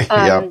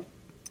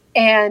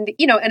 And,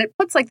 you know, and it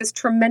puts like this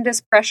tremendous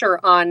pressure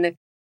on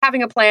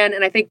having a plan.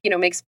 And I think, you know,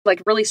 makes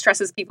like really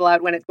stresses people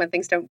out when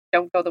things don't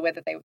go the way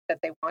that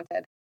they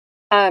wanted.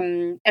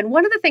 And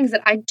one of the things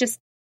that I just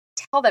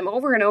tell them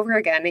over and over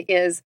again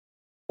is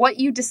what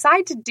you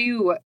decide to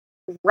do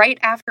right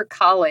after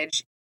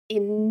college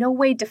in no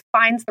way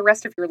defines the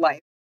rest of your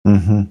life.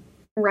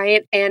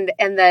 Right. And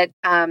that,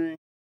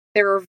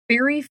 there are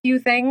very few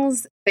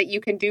things that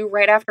you can do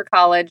right after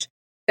college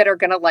that are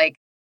going to like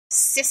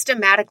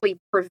systematically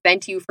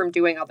prevent you from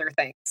doing other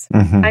things.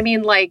 I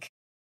mean, like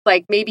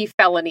maybe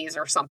felonies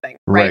or something,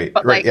 right?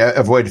 But like,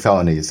 avoid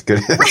felonies.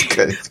 Good,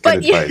 good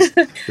advice.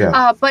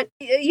 But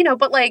you know,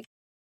 but like,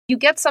 you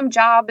get some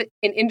job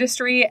in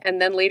industry,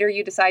 and then later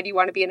you decide you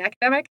want to be an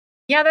academic.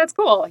 Yeah, that's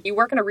cool. You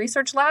work in a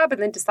research lab,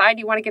 and then decide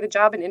you want to get a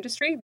job in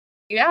industry.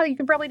 Yeah, you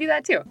can probably do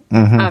that too.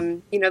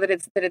 You know, that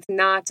it's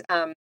not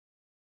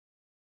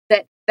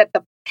that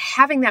the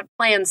having that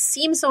plan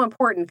seems so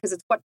important because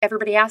it's what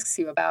everybody asks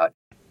you about.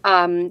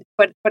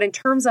 But in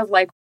terms of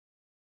like,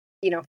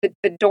 you know,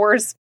 the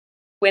doors,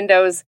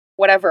 windows,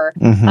 whatever,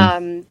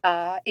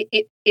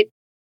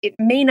 it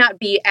may not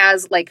be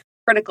as like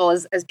critical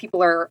as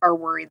people are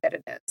worried that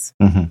it is.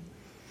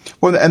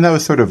 Well, and that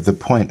was sort of the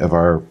point of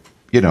our,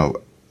 you know,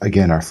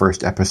 again, our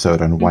first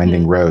episode on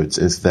winding roads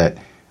is that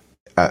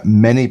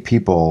many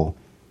people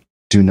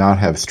do not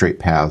have straight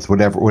paths,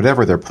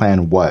 whatever their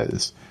plan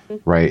was,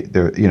 right?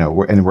 There, you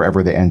know, and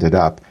wherever they ended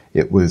up,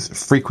 it was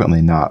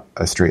frequently not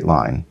a straight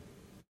line.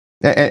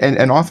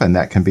 And often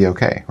that can be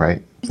okay,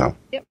 right? So,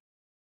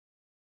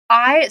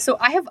 I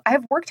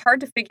have worked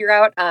hard to figure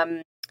out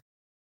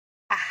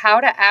how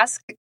to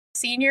ask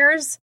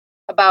seniors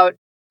about,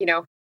 you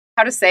know,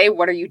 how to say,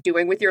 what are you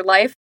doing with your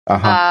life, in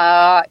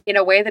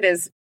a way that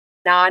is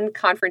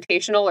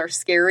non-confrontational or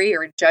scary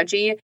or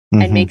judgy,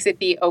 and makes it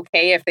be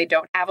okay if they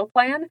don't have a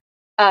plan.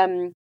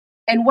 And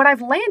what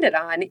I've landed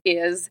on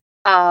is,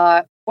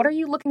 what are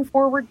you looking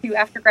forward to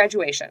after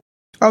graduation?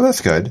 Oh,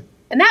 that's good.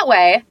 And that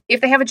way, if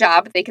they have a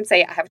job, they can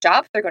say, I have a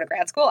job. If they're going to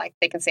grad school,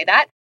 they can say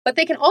that. But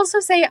they can also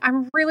say,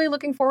 I'm really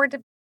looking forward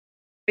to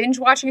binge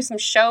watching some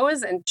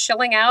shows and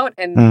chilling out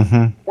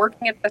and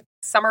working at the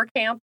summer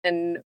camp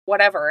and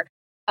whatever.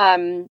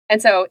 And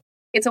so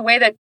it's a way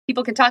that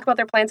people can talk about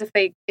their plans if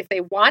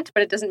they want,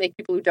 but it doesn't make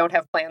people who don't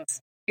have plans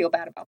feel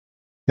bad about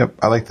them. Yep,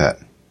 I like that.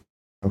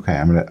 Okay,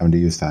 I'm gonna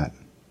use that.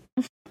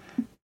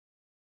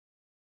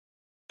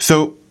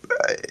 So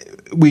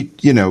we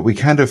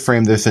kind of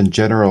frame this in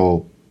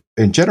general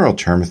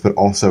terms, but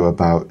also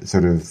about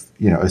sort of,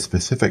 you know, a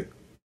specific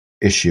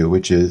issue,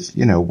 which is,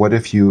 you know, what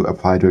if you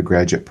apply to a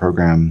graduate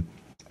program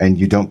and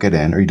you don't get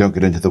in, or you don't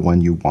get into the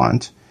one you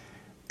want?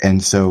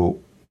 And so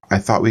I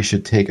thought we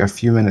should take a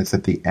few minutes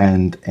at the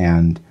end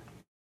and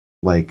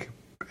like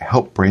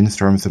help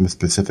brainstorm some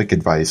specific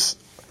advice,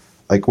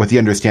 like with the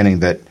understanding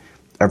that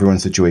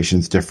everyone's situation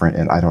is different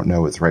and I don't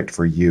know what's right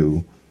for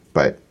you.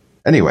 But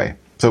anyway,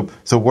 so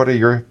what are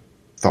your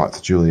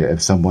thoughts, Julia,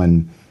 if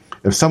someone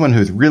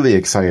who's really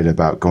excited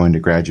about going to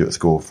graduate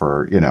school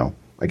for, you know,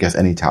 I guess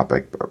any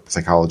topic,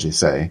 psychology,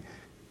 say,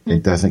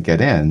 it doesn't get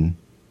in,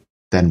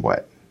 then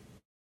what?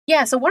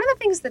 Yeah, so one of the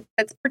things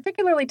that's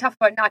particularly tough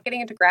about not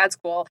getting into grad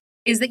school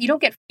is that you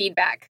don't get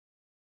feedback.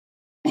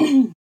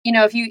 You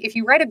know, if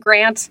you write a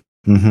grant,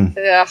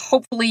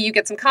 hopefully you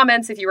get some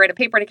comments. If you write a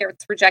paper and it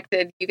gets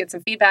rejected, you get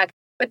some feedback.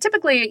 But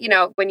typically, you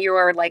know, when you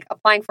are like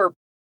applying for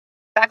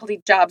faculty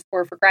jobs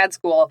or for grad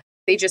school,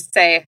 they just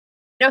say,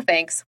 no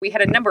thanks. We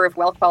had a number of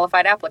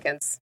well-qualified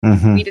applicants.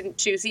 We didn't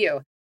choose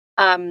you.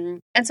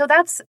 And so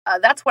that's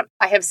what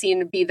I have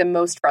seen be the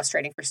most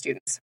frustrating for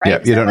students. Right?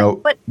 Yeah, you don't know,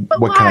 but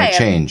what can I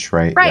change,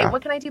 right? Right. Yeah.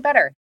 What can I do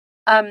better?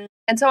 And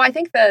so I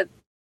think that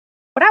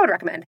what I would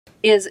recommend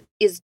is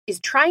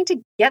trying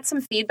to get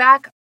some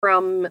feedback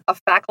from a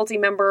faculty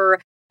member,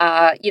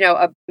 you know,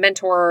 a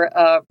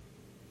mentor,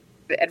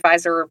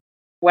 advisor,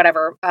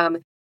 whatever,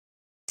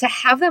 to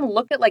have them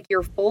look at like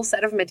your full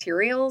set of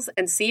materials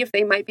and see if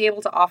they might be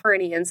able to offer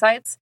any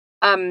insights.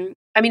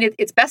 I mean,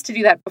 it's best to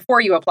do that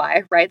before you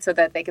apply, right? So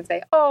that they can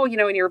say, oh, you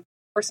know, in your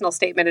personal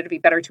statement, it'd be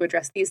better to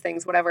address these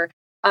things, whatever.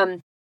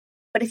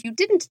 But if you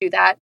didn't do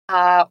that,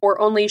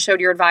 or only showed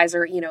your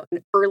advisor, you know,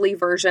 an early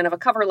version of a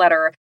cover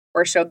letter,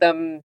 or showed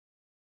them,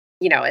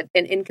 you know,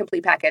 an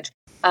incomplete package,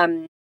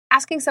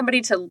 asking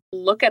somebody to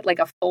look at like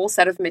a full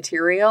set of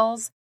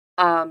materials,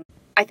 I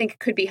think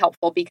could be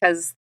helpful,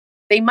 because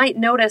they might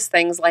notice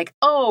things like,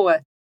 oh,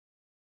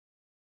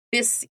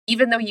 this,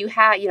 even though you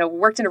had,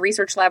 worked in a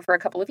research lab for a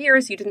couple of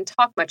years, you didn't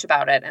talk much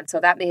about it. And so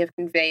that may have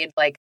conveyed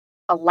like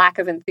a lack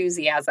of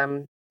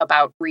enthusiasm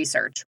about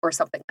research or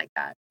something like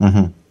that.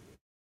 Mm-hmm.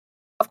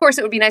 Of course,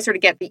 it would be nicer to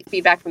get the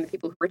feedback from the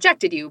people who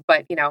rejected you,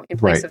 but, in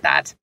place of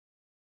that.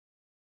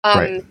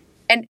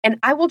 And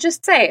I will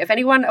just say, if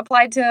anyone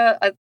applied to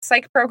a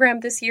psych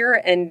program this year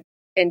and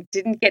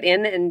didn't get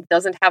in and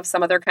doesn't have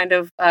some other kind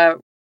of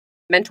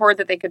mentor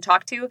that they could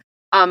talk to,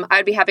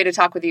 I'd be happy to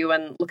talk with you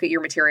and look at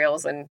your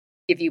materials and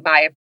give you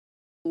my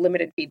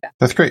limited feedback.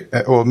 That's great.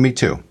 Well, me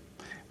too.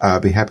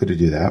 I'd be happy to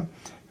do that.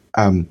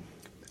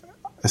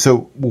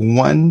 So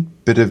one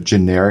bit of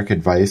generic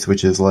advice,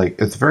 which is like,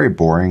 it's very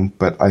boring,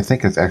 but I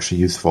think it's actually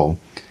useful,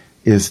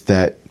 is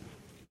that,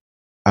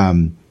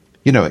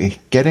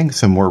 getting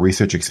some more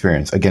research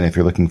experience, again, if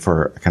you're looking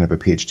for kind of a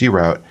PhD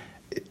route,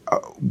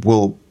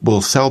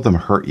 will seldom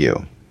hurt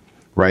you,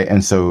 right?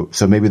 And so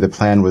maybe the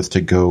plan was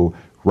to go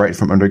right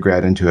from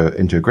undergrad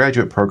into a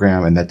graduate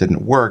program, and that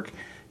didn't work.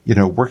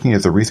 Working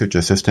as a research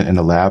assistant in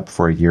a lab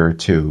for a year or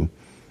two,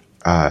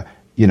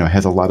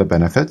 has a lot of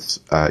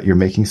benefits. You're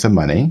making some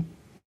money,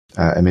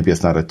 and maybe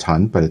it's not a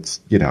ton, but it's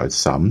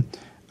some.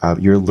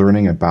 You're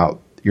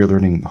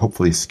learning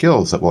hopefully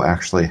skills that will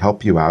actually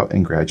help you out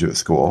in graduate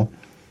school.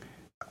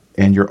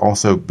 And you're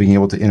also being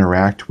able to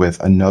interact with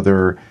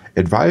another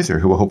advisor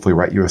who will hopefully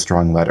write you a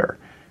strong letter,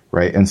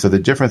 right? And so the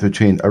difference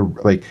between,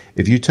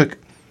 if you took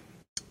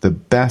the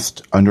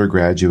best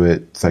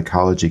undergraduate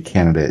psychology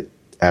candidate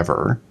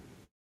ever,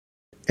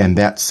 and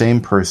that same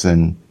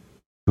person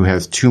who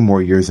has 2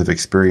 more years of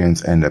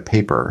experience and a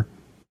paper,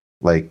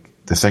 like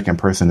the second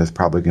person is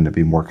probably going to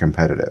be more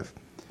competitive.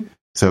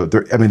 So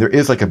there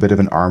is like a bit of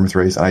an arms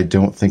race. And I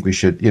don't think we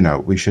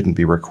shouldn't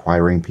be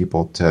requiring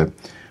people to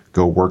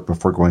go work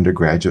before going to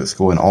graduate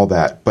school and all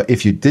that. But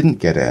if you didn't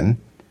get in,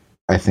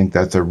 I think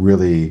that's a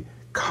really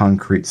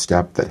concrete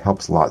step that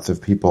helps lots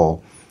of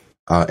people,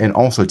 and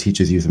also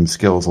teaches you some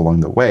skills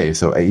along the way.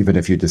 So even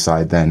if you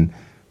decide then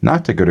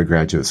not to go to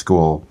graduate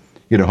school,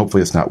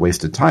 hopefully it's not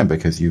wasted time,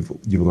 because you've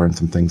learned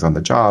some things on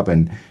the job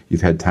and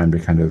you've had time to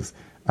kind of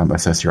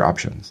assess your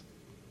options.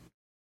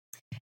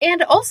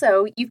 And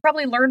also, you've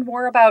probably learned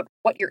more about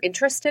what you're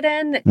interested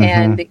in,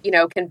 and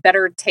can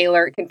better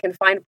tailor, can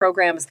find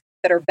programs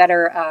that are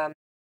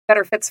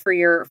better fits for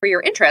your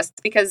interests,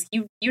 because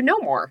you know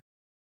more.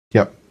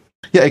 Yep.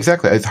 Yeah,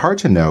 exactly. It's hard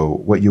to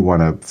know what you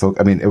want to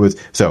focus. It was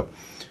so.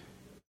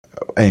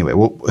 Anyway,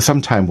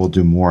 sometime we'll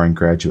do more on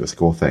graduate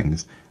school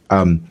things.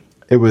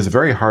 It was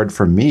very hard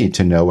for me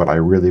to know what I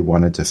really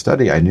wanted to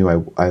study. I knew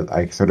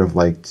I sort of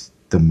liked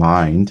the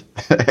mind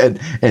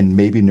and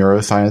maybe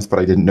neuroscience, but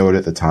I didn't know it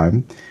at the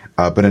time.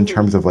 But in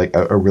terms of like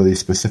a really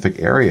specific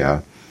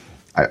area,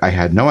 I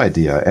had no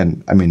idea.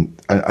 And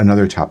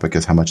another topic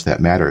is how much that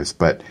matters.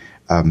 But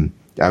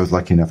I was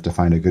lucky enough to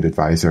find a good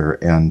advisor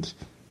and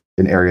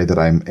an area that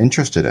I'm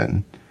interested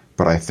in.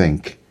 But I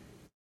think,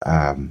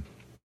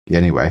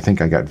 anyway, I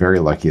think I got very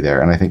lucky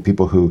there. And I think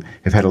people who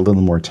have had a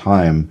little more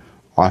time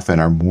often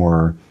are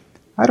more,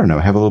 have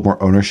a little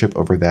more ownership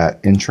over that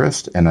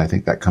interest. And I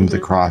think that comes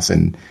across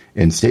in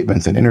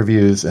statements and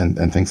interviews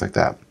and things like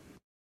that.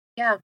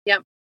 Yeah. Yeah.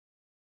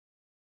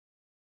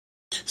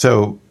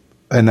 So,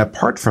 and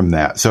apart from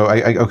that, so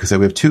so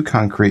we have 2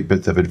 concrete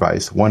bits of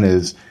advice. One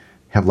is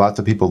have lots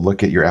of people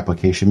look at your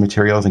application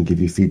materials and give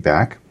you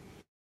feedback.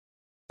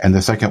 And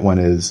the second one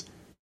is,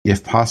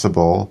 if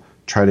possible,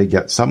 try to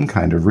get some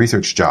kind of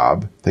research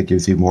job that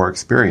gives you more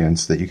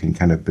experience that you can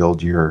kind of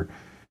build your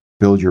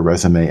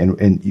resume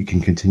and you can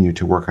continue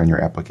to work on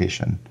your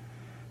application.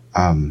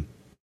 I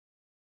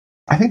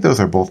think those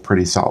are both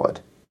pretty solid.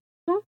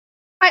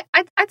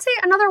 I'd say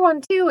another one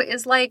too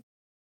is like,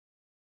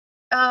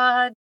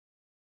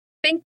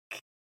 think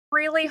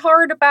really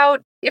hard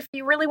about if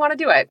you really want to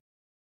do it.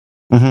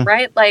 Mm-hmm.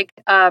 Right? Like,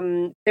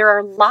 there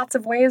are lots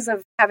of ways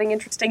of having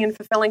interesting and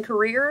fulfilling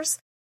careers,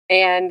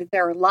 and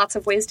there are lots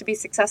of ways to be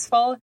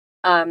successful.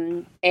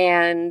 And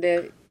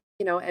if,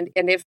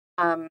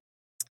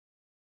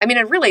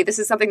 and really, this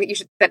is something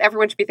that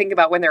everyone should be thinking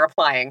about when they're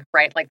applying,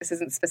 right? Like, this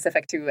isn't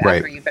specific to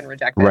after you've been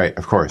rejected. Right,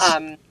 of course.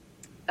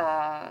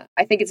 I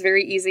think it's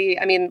very easy.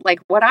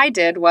 Like, what I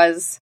did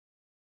was,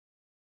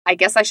 I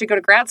guess I should go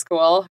to grad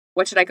school.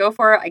 What should I go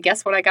for? I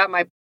guess what I got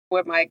my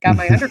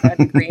undergrad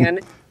degree in.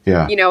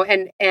 Yeah.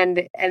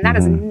 And that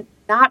is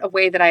not a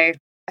way that I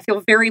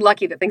feel very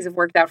lucky that things have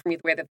worked out for me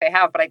the way that they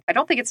have, but I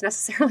don't think it's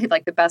necessarily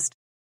like the best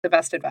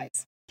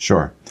advice.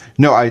 Sure.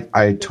 No,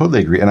 I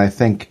totally agree. And I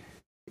think,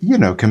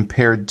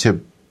 compared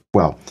to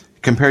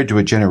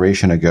a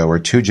generation ago or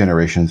 2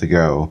 generations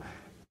ago,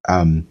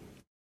 the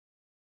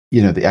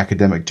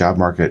academic job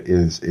market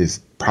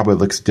is probably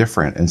looks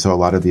different. And so a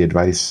lot of the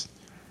advice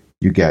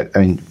you get,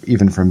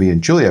 even from me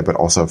and Julia, but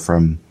also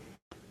from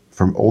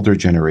older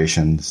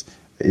generations,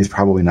 is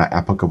probably not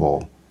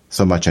applicable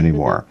so much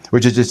anymore. Mm-hmm.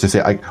 Which is just to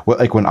say,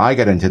 like when I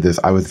got into this,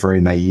 I was very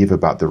naive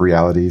about the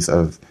realities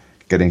of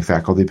getting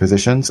faculty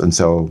positions. And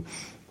so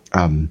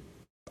I'm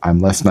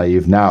less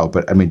naive now.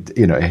 But I mean,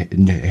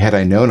 had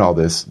I known all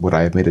this, would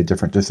I have made a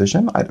different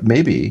decision?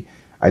 Maybe.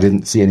 I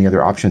didn't see any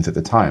other options at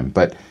the time.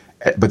 But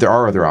there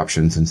are other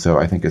options. And so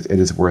I think it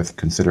is worth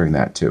considering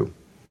that too.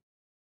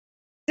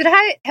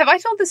 Have I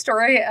told the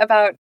story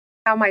about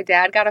how my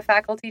dad got a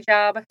faculty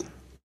job?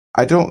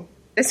 I don't.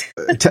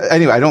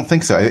 Anyway, I don't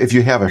think so. If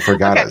you have, I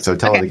forgot it. So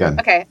tell it again.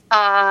 Okay.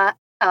 Hi,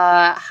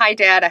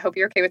 Dad. I hope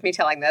you're okay with me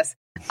telling this.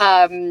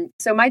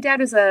 So my dad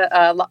was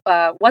a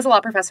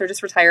law professor,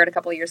 just retired a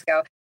couple of years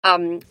ago.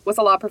 Was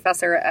a law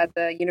professor at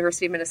the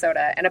University of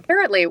Minnesota, and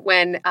apparently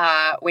when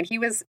he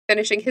was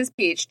finishing his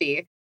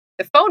PhD,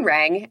 the phone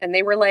rang, and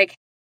they were like,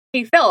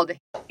 "Hey, Phil,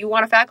 you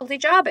want a faculty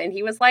job?" And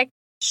he was like,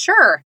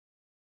 "Sure."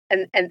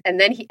 And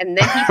then he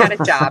had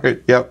a job.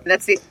 Yep.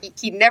 That's it.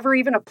 He never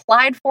even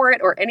applied for it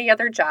or any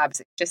other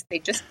jobs. They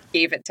just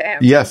gave it to him.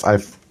 Yes,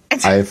 I've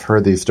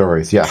heard these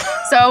stories. Yeah.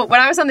 So when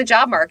I was on the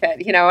job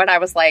market, and I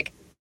was like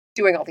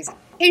doing all these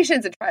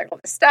applications and trying all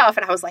this stuff,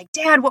 and I was like,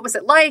 "Dad, what was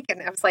it like?"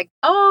 And I was like,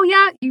 "Oh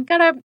yeah, you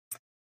gotta."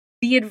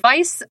 The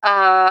advice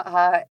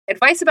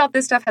about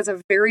this stuff has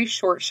a very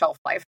short shelf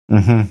life.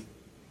 Mm-hmm.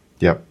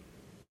 Yep.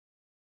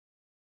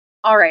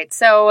 All right.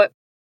 So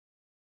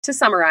to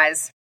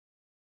summarize.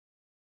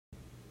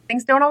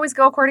 Things don't always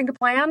go according to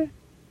plan.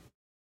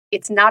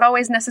 It's not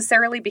always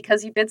necessarily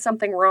because you did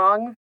something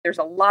wrong. There's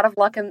a lot of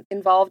luck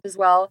involved as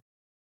well.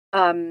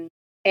 And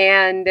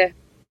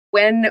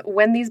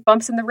when these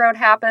bumps in the road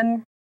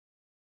happen,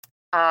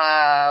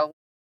 may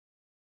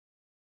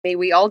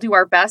we all do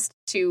our best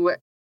to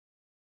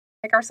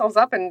pick ourselves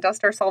up and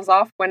dust ourselves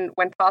off when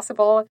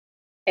possible.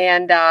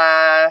 And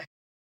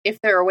if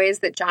there are ways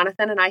that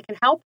Jonathan and I can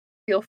help,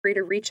 feel free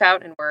to reach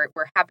out, and we're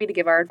happy to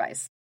give our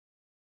advice.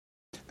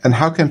 And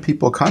how can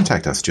people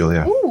contact us,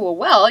 Julia? Ooh,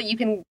 well, you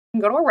can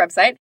go to our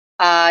website,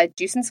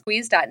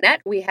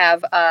 juiceandsqueeze.net. We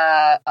have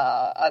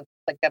a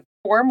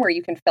form where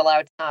you can fill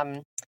out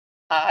to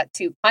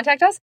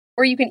contact us,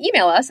 or you can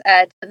email us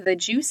at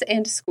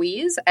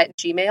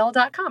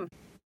thejuiceandsqueeze@gmail.com.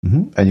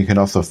 Mm-hmm. And you can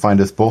also find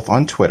us both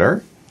on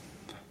Twitter.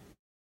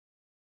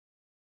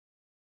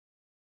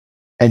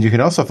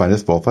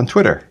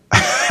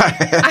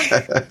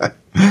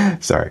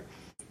 Sorry.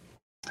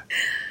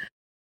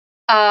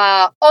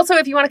 Also,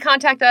 if you want to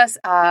contact us,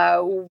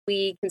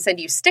 we can send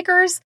you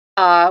stickers.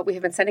 We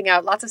have been sending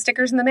out lots of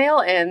stickers in the mail,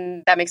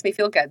 and that makes me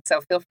feel good.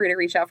 So feel free to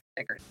reach out for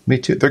stickers. Me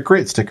too. They're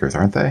great stickers,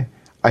 aren't they?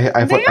 I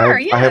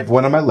Yeah. have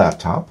one on my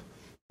laptop,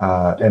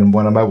 and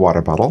one on my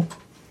water bottle,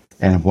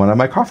 and one on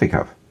my coffee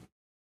cup.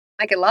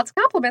 I get lots of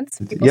compliments.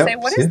 People say,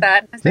 "What is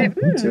that?" I say,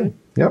 Me too.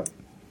 Yep.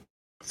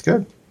 It's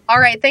good. All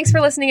right. Thanks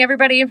for listening,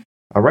 everybody.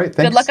 All right.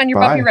 Thanks. Good luck on your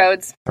bumpy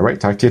roads. All right.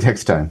 Talk to you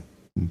next time.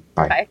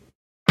 Bye. Bye.